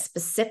just get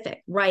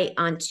specific right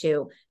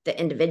onto the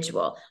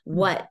individual,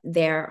 what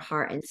their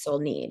heart and soul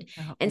need.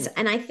 And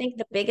I think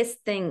the biggest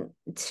thing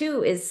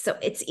too is, so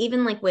it's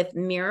even like with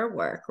mirror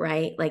work,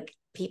 right? Like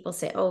people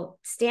say, oh,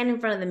 stand in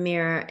front of the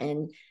mirror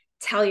and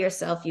tell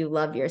yourself you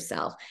love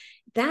yourself.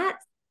 That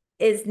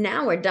is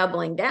now we're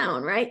doubling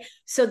down, right?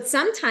 So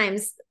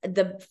sometimes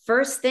the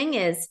first thing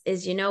is,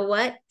 you know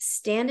what?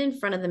 Stand in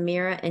front of the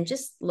mirror and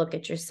just look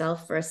at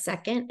yourself for a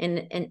second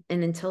and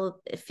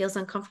until it feels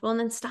uncomfortable, and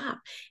then stop.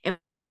 And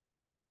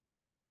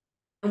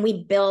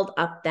we build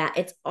up that.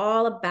 It's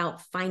all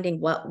about finding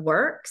what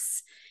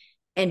works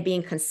and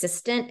being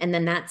consistent. And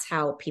then that's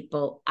how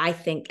people, I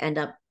think, end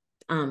up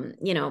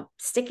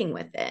sticking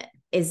with it,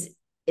 is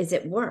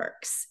it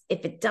works.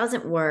 If it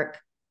doesn't work,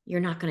 you're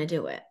not going to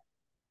do it.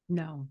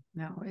 No.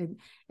 And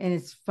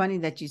it's funny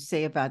that you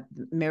say about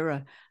the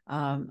mirror.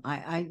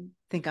 I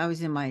think I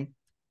was in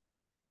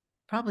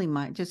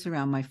just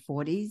around my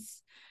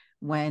 40s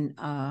when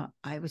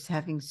I was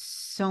having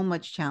so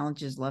much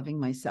challenges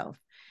loving myself.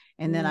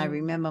 And then I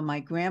remember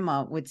my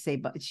grandma would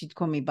say, she'd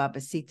call me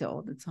Babacita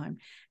all the time.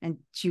 And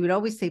she would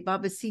always say,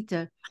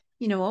 Babacita,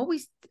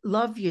 always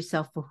love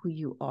yourself for who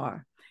you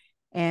are.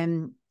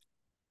 And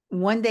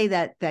one day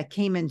that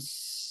came in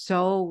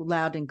so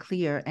loud and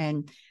clear.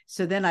 And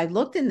so then I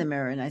looked in the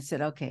mirror and I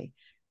said, okay,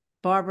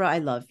 Barbara, I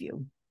love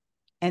you.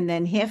 And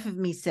then half of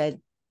me said,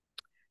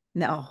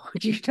 no,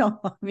 you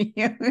don't love me.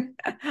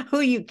 Who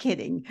are you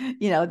kidding?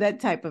 That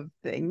type of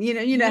thing.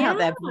 How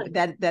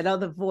that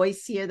other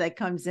voice here that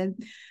comes in.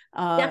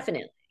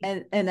 Definitely.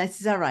 And I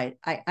said, all right,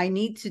 I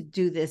need to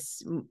do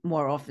this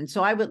more often.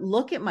 So I would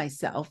look at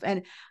myself,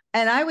 and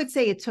I would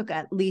say it took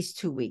at least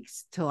 2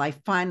 weeks till I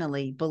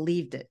finally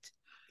believed it.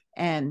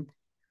 And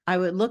I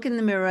would look in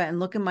the mirror and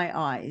look in my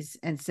eyes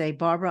and say,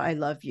 Barbara, I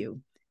love you.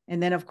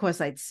 And then, of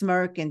course, I'd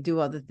smirk and do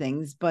other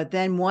things. But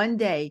then one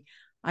day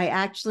I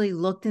actually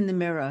looked in the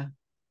mirror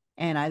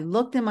and I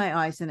looked in my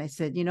eyes and I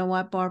said, you know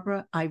what,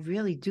 Barbara, I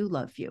really do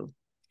love you.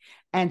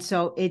 And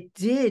so it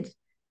did,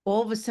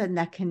 all of a sudden,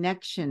 that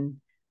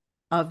connection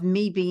of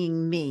me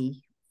being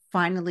me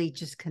finally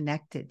just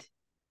connected.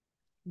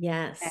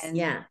 Yes. And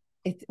yeah.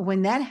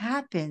 When that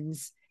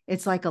happens,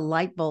 it's like a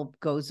light bulb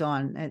goes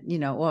on,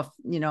 off,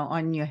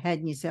 on your head,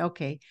 and you say,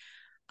 okay,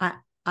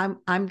 I'm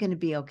going to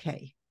be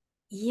okay.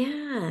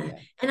 Yeah.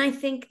 And I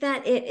think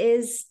that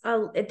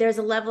there's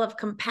a level of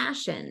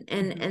compassion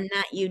and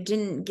that you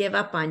didn't give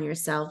up on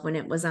yourself when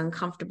it was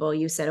uncomfortable.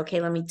 You said, okay,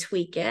 let me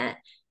tweak it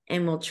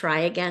and we'll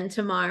try again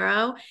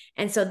tomorrow.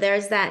 And so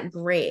there's that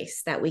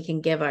grace that we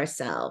can give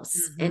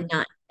ourselves and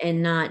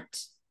not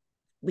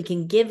we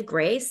can give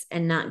grace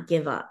and not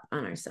give up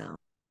on ourselves.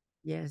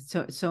 Yeah.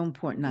 So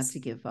important not to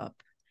give up.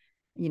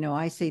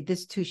 I say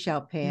this too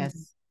shall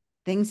pass.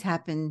 Things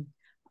happen.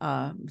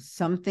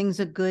 Some things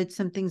are good,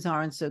 some things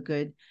aren't so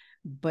good,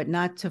 but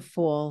not to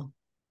fall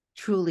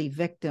truly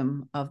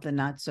victim of the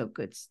not so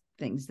good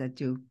things that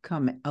do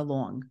come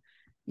along,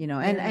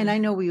 and I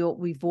know we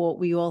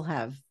all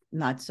have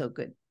not so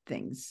good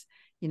things,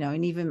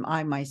 and even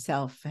I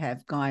myself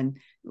have gone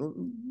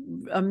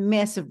a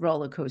massive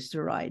roller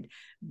coaster ride,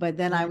 but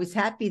then I was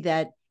happy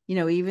that,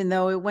 even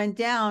though it went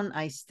down,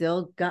 I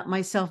still got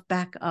myself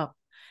back up.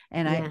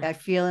 And I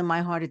feel in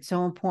my heart, it's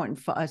so important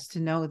for us to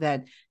know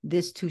that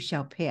this too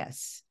shall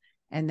pass,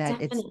 and that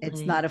it's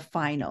not a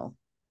final.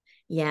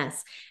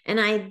 Yes. And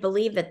I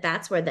believe that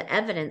that's where the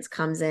evidence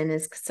comes in,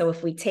 is so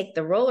if we take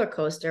the roller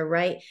coaster,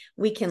 right,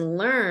 we can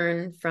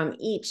learn from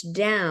each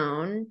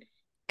down,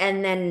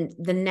 and then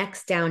the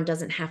next down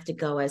doesn't have to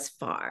go as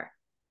far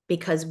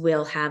because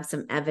we'll have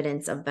some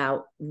evidence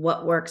about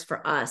what works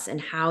for us and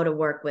how to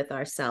work with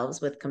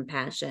ourselves with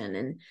compassion.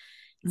 And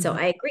so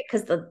I agree,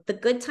 because the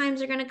good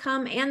times are going to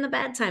come and the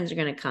bad times are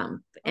going to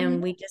come,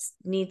 and we just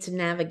need to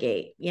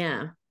navigate.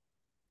 Yeah.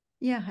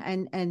 Yeah.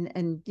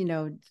 And,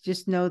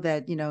 just know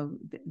that,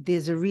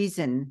 there's a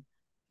reason,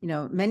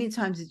 many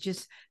times it's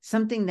just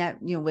something that,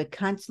 we're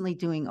constantly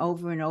doing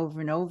over and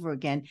over and over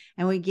again.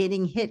 And we're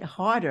getting hit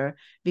harder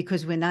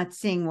because we're not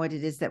seeing what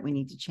it is that we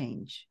need to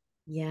change.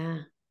 Yeah,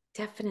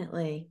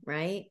 definitely.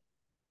 Right.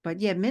 But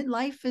yeah,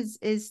 midlife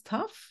is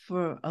tough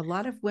for a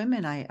lot of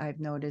women,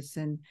 I've noticed.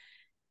 And,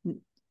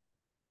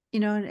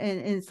 and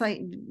it's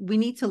like, we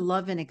need to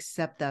love and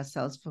accept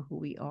ourselves for who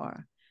we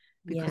are.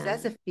 Because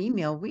as a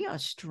female, we are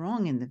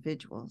strong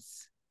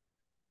individuals.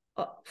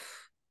 Oh,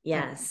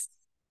 yes.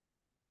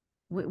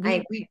 We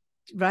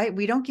right?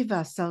 We don't give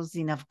ourselves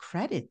enough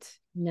credit.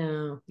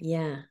 No.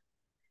 Yeah.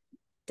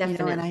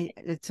 Definitely.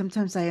 And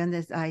sometimes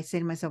I say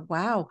to myself,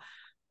 wow,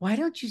 why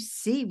don't you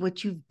see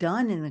what you've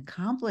done and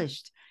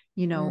accomplished,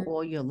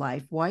 all your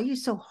life? Why are you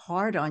so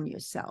hard on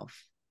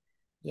yourself?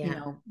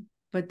 Yeah.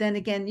 But then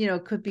again,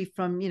 it could be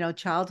from,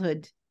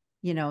 childhood,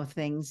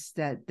 things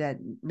that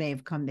may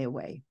have come their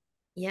way.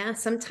 Yeah,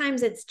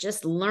 sometimes it's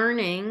just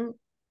learning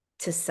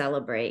to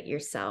celebrate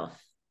yourself,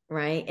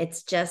 right?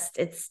 It's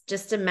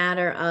just a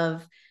matter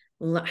of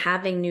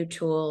having new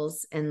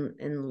tools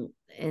and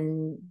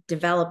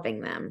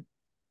developing them.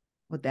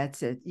 Well,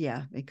 that's it.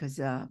 Yeah, because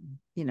to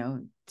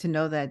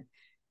know that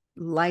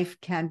life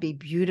can be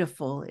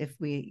beautiful if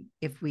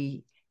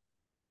we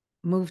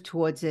move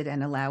towards it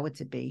and allow it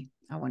to be,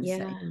 I want to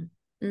say.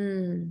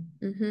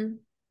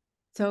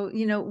 So,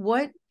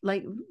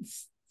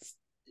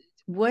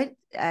 what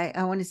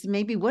I want to say,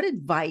 maybe what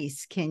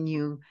advice can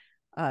you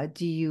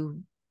do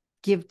you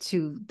give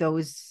to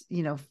those,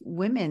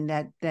 women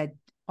that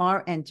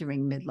are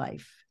entering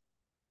midlife?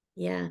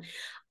 Yeah.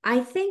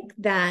 I think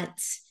that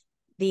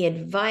the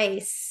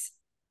advice,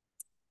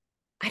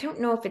 I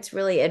don't know if it's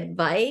really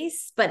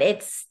advice, but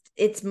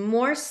it's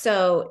more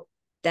so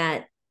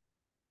that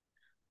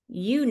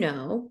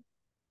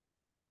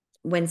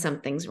when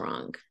something's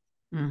wrong.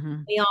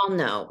 Mm-hmm. We all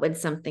know when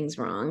something's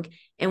wrong,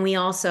 and we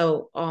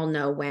also all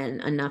know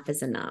when enough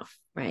is enough,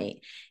 right?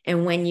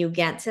 And when you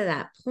get to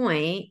that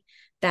point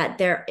that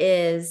there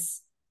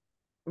is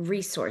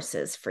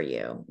resources for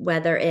you,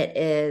 whether it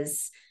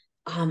is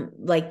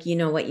like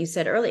what you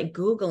said earlier,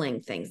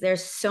 Googling things.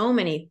 There's so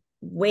many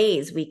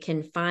ways we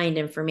can find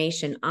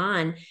information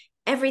on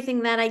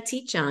everything that I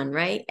teach on,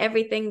 right?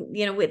 Everything,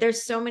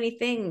 there's so many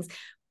things,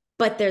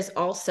 but there's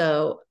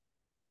also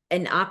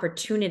an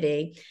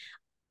opportunity,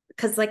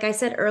 because like I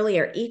said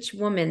earlier, each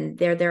woman,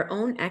 they're their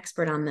own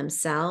expert on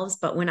themselves.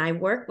 But when I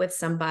work with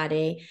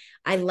somebody,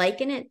 I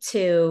liken it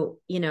to,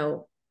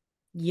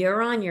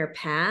 you're on your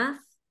path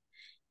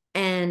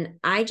and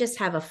I just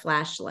have a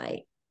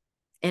flashlight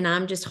and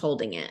I'm just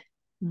holding it.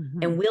 Mm-hmm.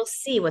 And we'll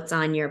see what's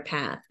on your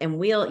path,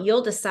 and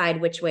you'll decide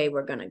which way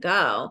we're going to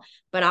go,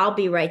 but I'll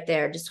be right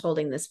there just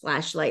holding this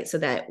flashlight so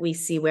that we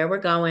see where we're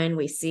going,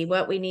 we see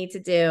what we need to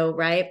do,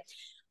 right?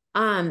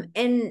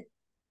 And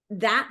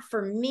that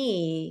for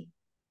me,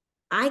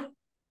 I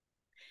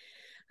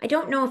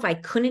don't know if I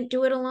couldn't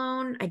do it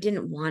alone. I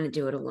didn't want to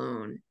do it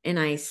alone.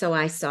 And so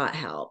I sought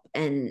help,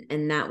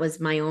 and that was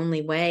my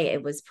only way.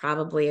 It was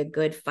probably a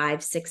good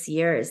 5-6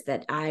 years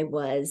that I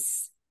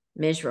was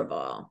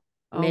miserable.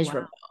 Oh,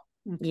 wow.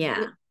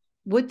 Yeah.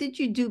 What did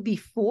you do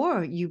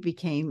before you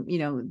became,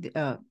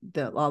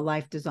 the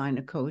life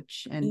designer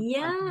coach? And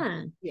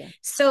Yeah. yeah.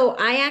 So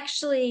I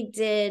actually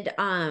did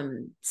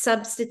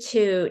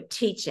substitute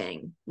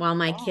teaching while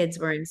my Oh. kids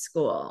were in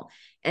school.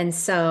 And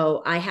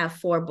so I have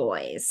 4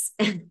 boys.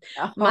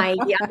 Oh. My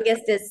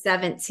youngest is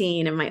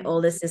 17 and my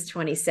oldest is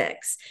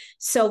 26.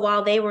 So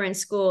while they were in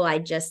school, I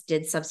just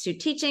did substitute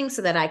teaching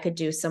so that I could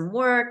do some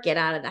work, get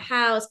out of the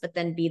house, but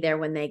then be there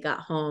when they got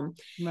home.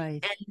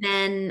 Right. And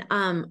then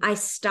I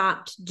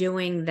stopped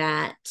doing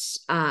that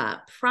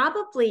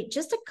probably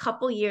just a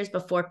couple years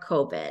before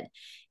COVID.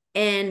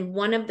 And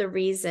one of the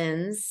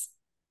reasons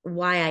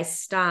why I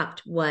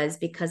stopped was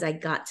because I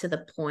got to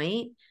the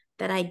point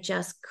that I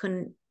just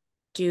couldn't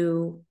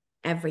do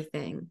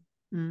everything.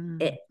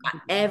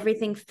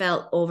 Everything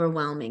felt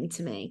overwhelming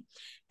to me.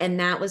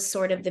 And that was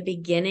sort of the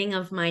beginning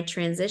of my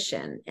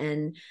transition.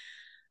 And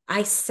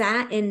I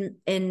sat in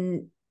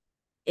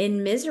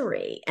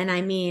misery. And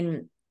I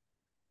mean,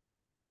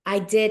 I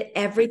did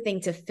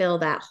everything to fill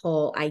that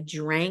hole. I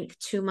drank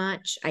too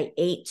much. I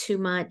ate too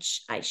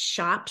much. I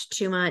shopped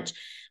too much.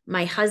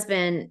 My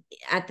husband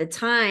at the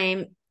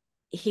time,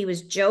 he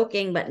was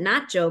joking, but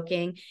not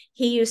joking.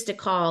 He used to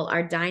call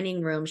our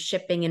dining room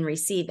shipping and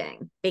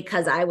receiving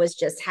because I was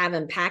just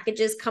having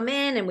packages come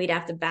in and we'd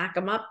have to back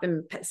them up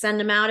and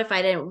send them out if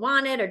I didn't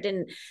want it or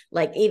didn't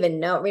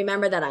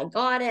remember that I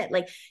got it.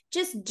 Like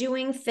just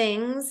doing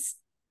things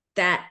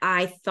that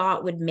I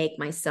thought would make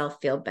myself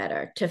feel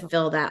better to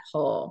fill that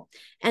hole.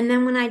 And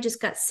then when I just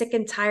got sick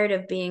and tired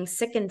of being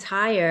sick and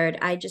tired,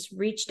 I just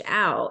reached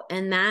out.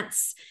 And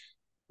that's,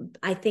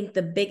 I think,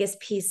 the biggest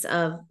piece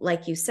of,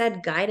 like you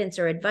said, guidance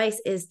or advice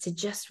is to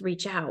just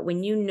reach out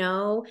when you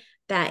know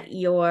that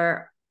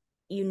your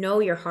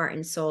heart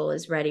and soul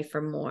is ready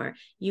for more.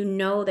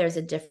 There's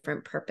a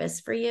different purpose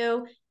for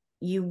you.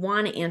 You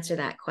want to answer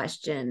that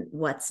question,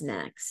 what's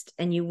next?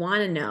 And you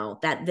want to know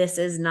that this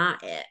is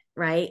not it,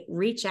 right?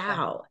 Reach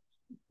out.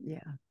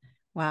 Yeah.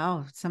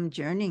 Wow. Some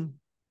journey.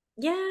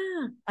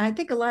 Yeah. I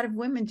think a lot of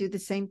women do the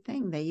same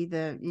thing. They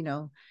either,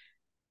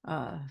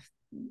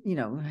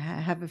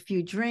 have a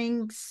few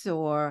drinks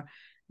or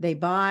they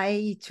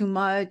buy too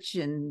much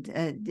and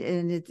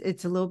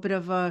it's a little bit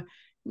of a,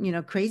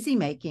 crazy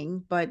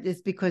making, but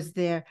it's because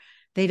they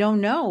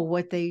don't know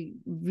what they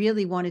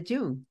really want to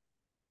do.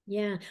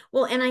 Yeah.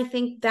 Well, and I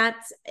think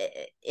that's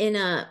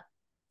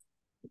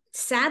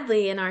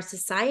sadly in our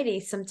society,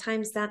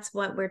 sometimes that's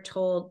what we're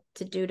told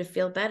to do to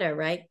feel better,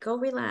 right? Go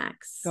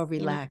relax. Go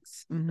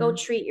relax. Mm-hmm. Go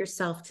treat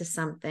yourself to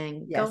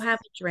something. Yes. Go have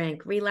a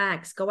drink,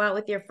 relax, go out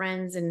with your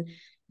friends and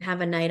have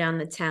a night on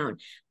the town.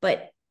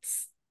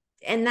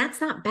 And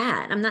that's not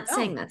bad. I'm not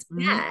saying that's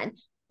bad,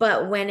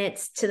 but when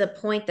it's to the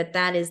point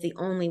that is the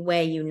only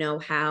way you know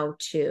how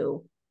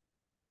to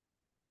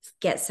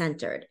get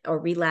centered or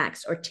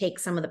relax or take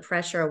some of the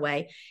pressure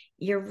away,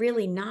 you're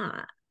really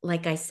not.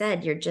 Like I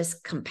said, you're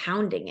just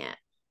compounding it.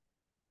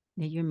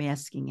 Yeah, you're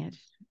masking it.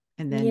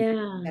 And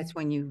then that's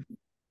when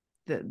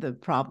the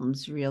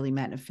problems really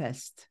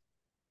manifest.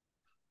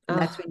 And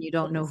that's when you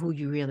don't know who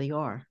you really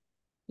are.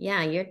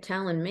 Yeah, you're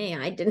telling me.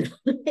 I didn't.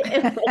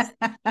 It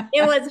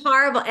was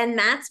horrible. And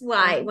that's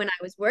why when I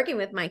was working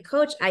with my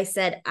coach, I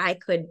said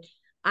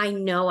I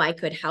know I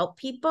could help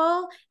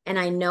people and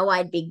I know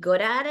I'd be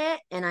good at it.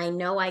 And I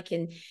know I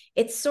can.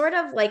 It's sort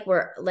of like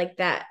we're like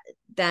that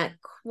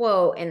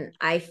quote. And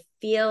I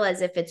feel as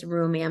if it's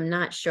Rumi, I'm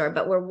not sure,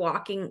 but we're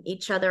walking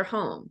each other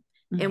home.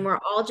 and we're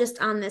all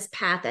just on this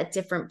path at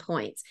different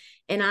points.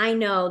 And I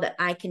know that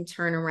I can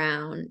turn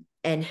around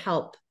and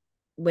help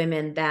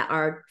women that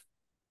are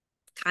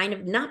kind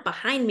of not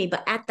behind me,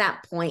 but at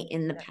that point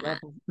in the path.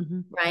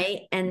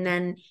 Right.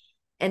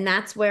 And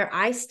that's where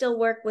I still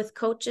work with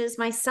coaches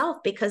myself,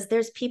 because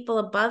there's people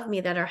above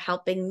me that are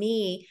helping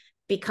me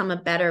become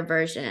a better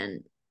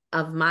version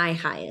of my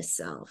highest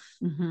self.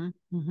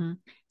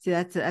 See,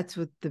 that's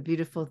what the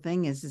beautiful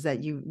thing is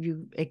that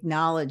you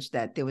acknowledge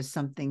that there was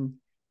something,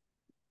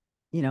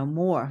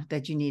 more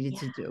that you needed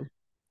to do,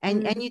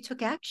 and you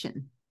took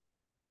action.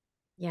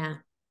 Yeah.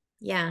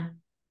 And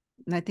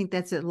I think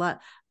that's a lot.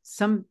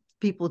 Some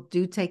people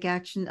do take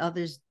action,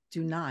 others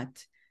do not.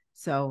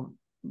 So,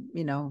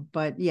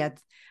 but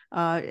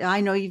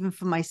I know even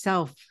for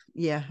myself,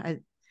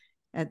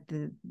 at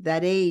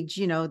that age,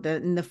 in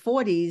the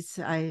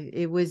 40s,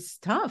 it was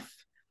tough.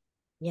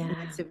 Yeah.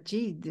 I said,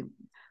 gee,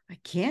 I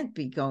can't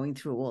be going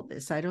through all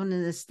this. I don't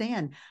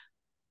understand.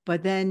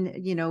 But then,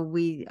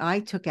 I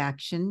took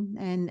action,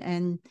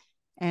 and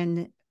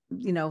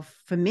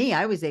for me,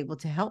 I was able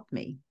to help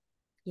me.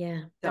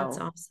 Yeah, that's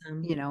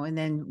awesome. And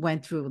then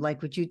went through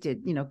like what you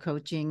did,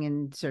 coaching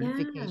and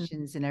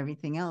certifications and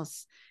everything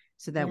else,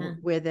 so that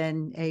we're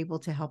then able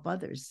to help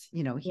others,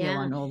 heal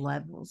on all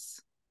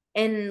levels.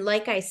 And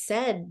like I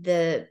said,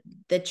 the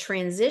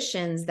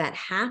transitions that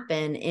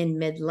happen in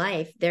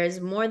midlife,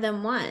 there's more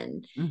than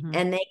one,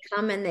 and they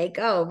come and they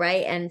go,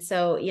 right? And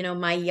so,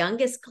 my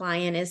youngest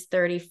client is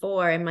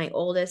 34 and my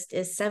oldest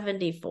is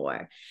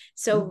 74.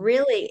 So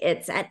really,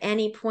 it's at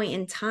any point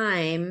in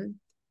time,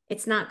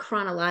 it's not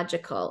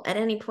chronological. At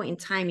any point in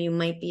time, you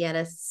might be at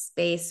a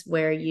space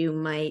where you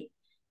might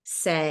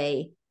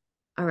say,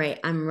 all right,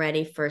 I'm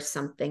ready for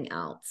something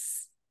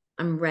else.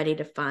 I'm ready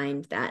to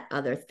find that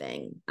other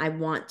thing. I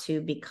want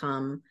to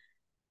become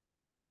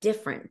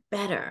different,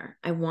 better.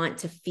 I want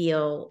to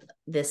feel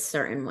this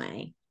certain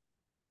way.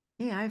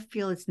 Yeah, I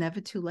feel it's never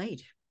too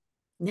late.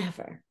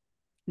 Never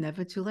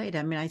too late.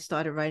 I mean, I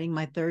started writing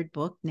my third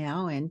book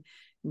now, and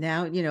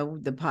now,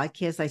 the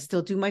podcast, I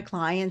still do my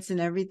clients and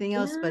everything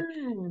else, but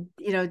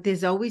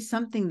there's always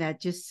something that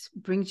just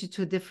brings you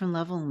to a different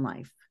level in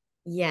life.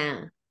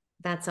 Yeah,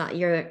 that's all.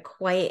 You're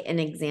quite an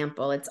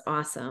example. It's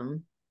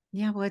awesome.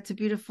 Yeah, well, it's a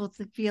beautiful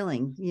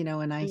feeling,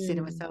 and I say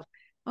to myself,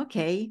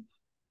 okay,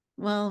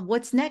 well,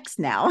 what's next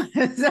now?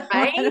 So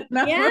right?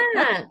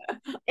 Yeah.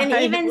 And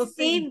even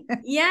Steve,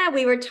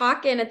 we were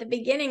talking at the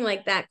beginning,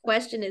 like that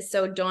question is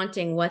so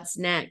daunting. What's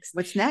next?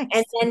 What's next?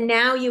 And then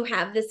now you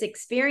have this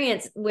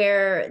experience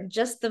where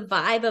just the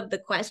vibe of the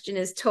question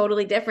is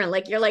totally different.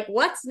 Like you're like,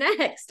 what's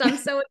next? I'm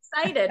so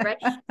excited,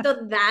 right?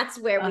 So that's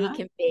where we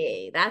can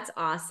be. That's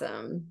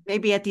awesome.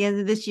 Maybe at the end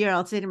of this year,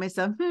 I'll say to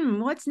myself,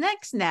 what's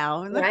next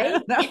now? Right?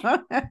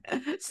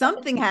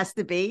 Something has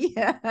to be.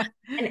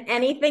 And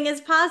anything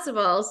is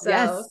possible. So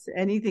yes,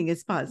 anything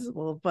is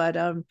possible. But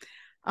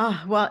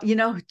well,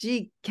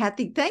 gee,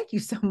 Kathy, thank you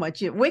so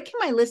much. Where can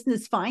my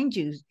listeners find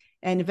you?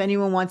 And if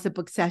anyone wants to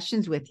book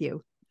sessions with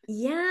you?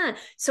 Yeah.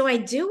 So I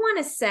do want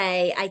to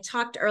say, I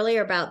talked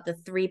earlier about the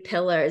 3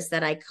 pillars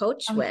that I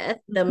coach with,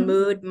 the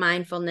mood,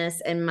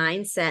 mindfulness, and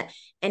mindset.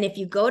 And if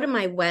you go to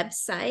my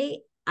website,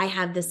 I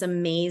have this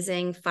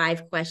amazing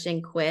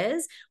 5-question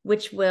quiz,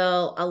 which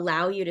will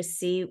allow you to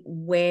see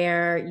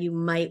where you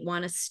might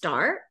want to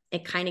start.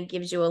 It kind of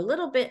gives you a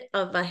little bit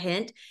of a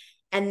hint.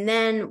 And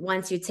then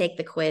once you take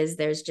the quiz,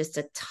 there's just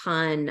a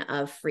ton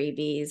of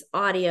freebies,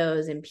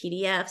 audios and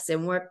PDFs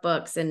and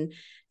workbooks, and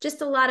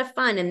just a lot of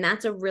fun. And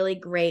that's a really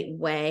great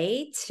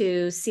way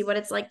to see what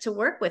it's like to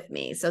work with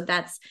me. So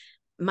that's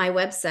my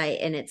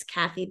website, and it's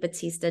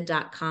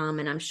kathybatista.com.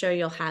 And I'm sure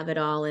you'll have it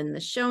all in the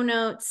show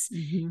notes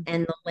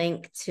and the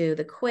link to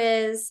the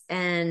quiz,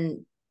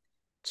 and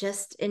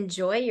just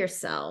enjoy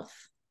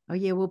yourself. Oh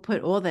yeah, we'll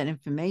put all that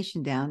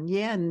information down.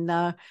 Yeah.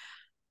 And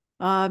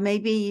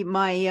maybe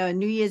my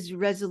New Year's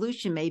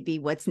resolution may be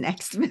what's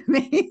next with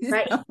me.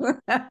 Right.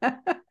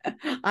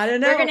 I don't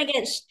know. We're going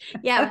to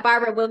get,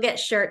 Barbara, we'll get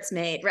shirts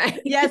made,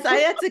 right? Yes,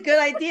 that's a good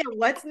idea.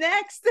 What's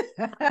next?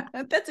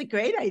 That's a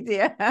great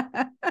idea.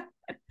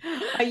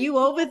 Are you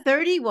over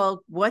 30?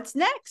 Well, what's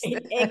next?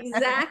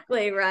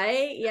 Exactly,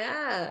 right?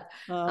 Yeah.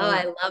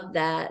 I love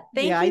that.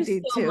 Thank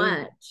you so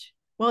much.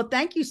 Well,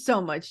 thank you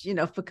so much,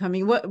 for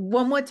coming.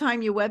 One more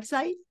time, your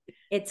website?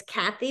 It's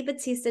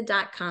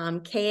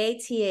kathybatista.com,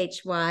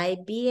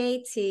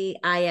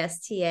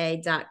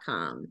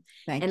 KathyBatista.com.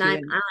 Thank you. And I'm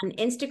on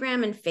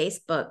Instagram and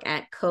Facebook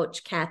at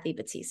Coach Kathy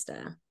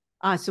Batista.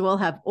 So we'll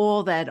have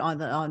all that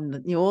on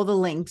all the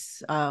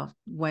links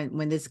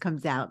when this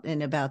comes out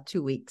in about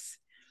 2 weeks.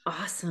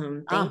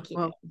 Awesome. Thank you.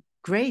 Well,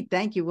 great.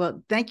 Thank you.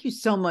 Well, thank you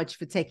so much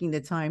for taking the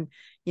time,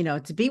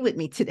 to be with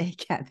me today,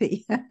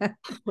 Kathy.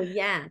 Well,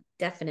 yeah,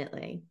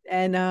 definitely.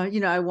 And,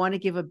 I want to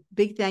give a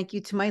big thank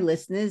you to my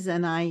listeners.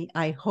 And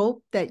I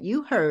hope that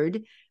you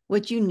heard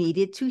what you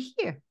needed to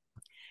hear.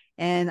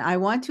 And I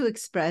want to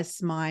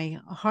express my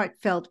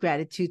heartfelt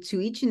gratitude to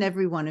each and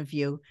every one of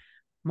you,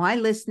 my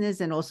listeners,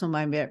 and also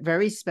my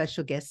very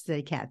special guest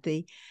today,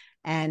 Kathy,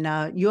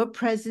 and your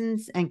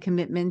presence and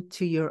commitment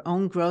to your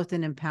own growth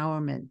and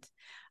empowerment.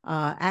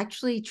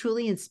 actually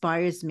truly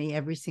inspires me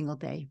every single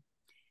day.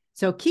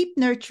 So keep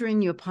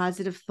nurturing your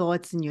positive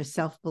thoughts and your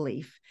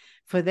self-belief,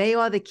 for they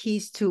are the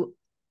keys to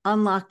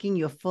unlocking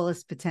your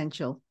fullest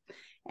potential.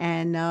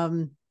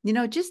 And,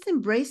 just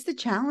embrace the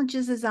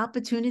challenges as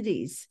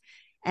opportunities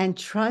and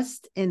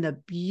trust in the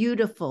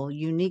beautiful,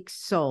 unique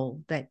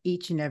soul that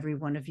each and every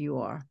one of you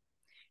are.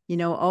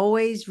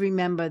 Always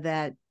remember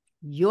that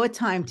your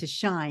time to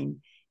shine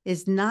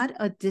is not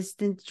a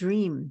distant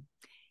dream.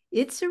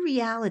 It's a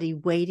reality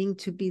waiting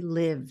to be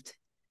lived.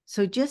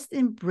 So just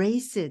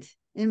embrace it,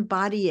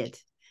 embody it,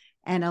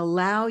 and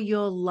allow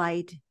your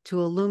light to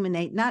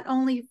illuminate not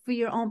only for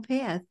your own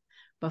path,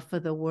 but for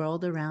the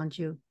world around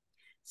you.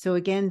 So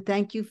again,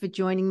 thank you for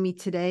joining me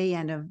today,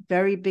 and a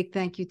very big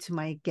thank you to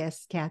my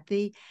guest,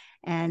 Kathy.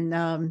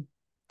 And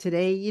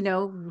today,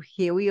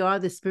 here we are,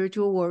 the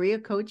Spiritual Warrior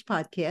Coach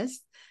podcast.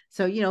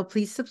 So,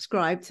 please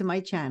subscribe to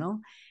my channel.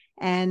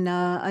 And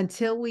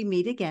until we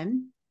meet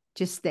again,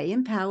 just stay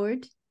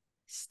empowered,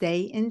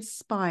 stay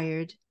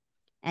inspired,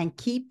 and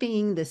keep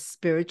being the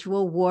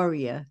spiritual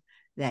warrior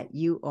that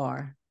you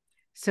are.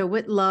 So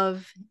with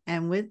love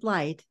and with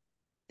light,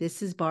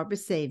 this is Barbara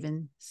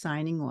Savin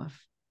signing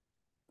off.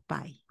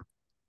 Bye.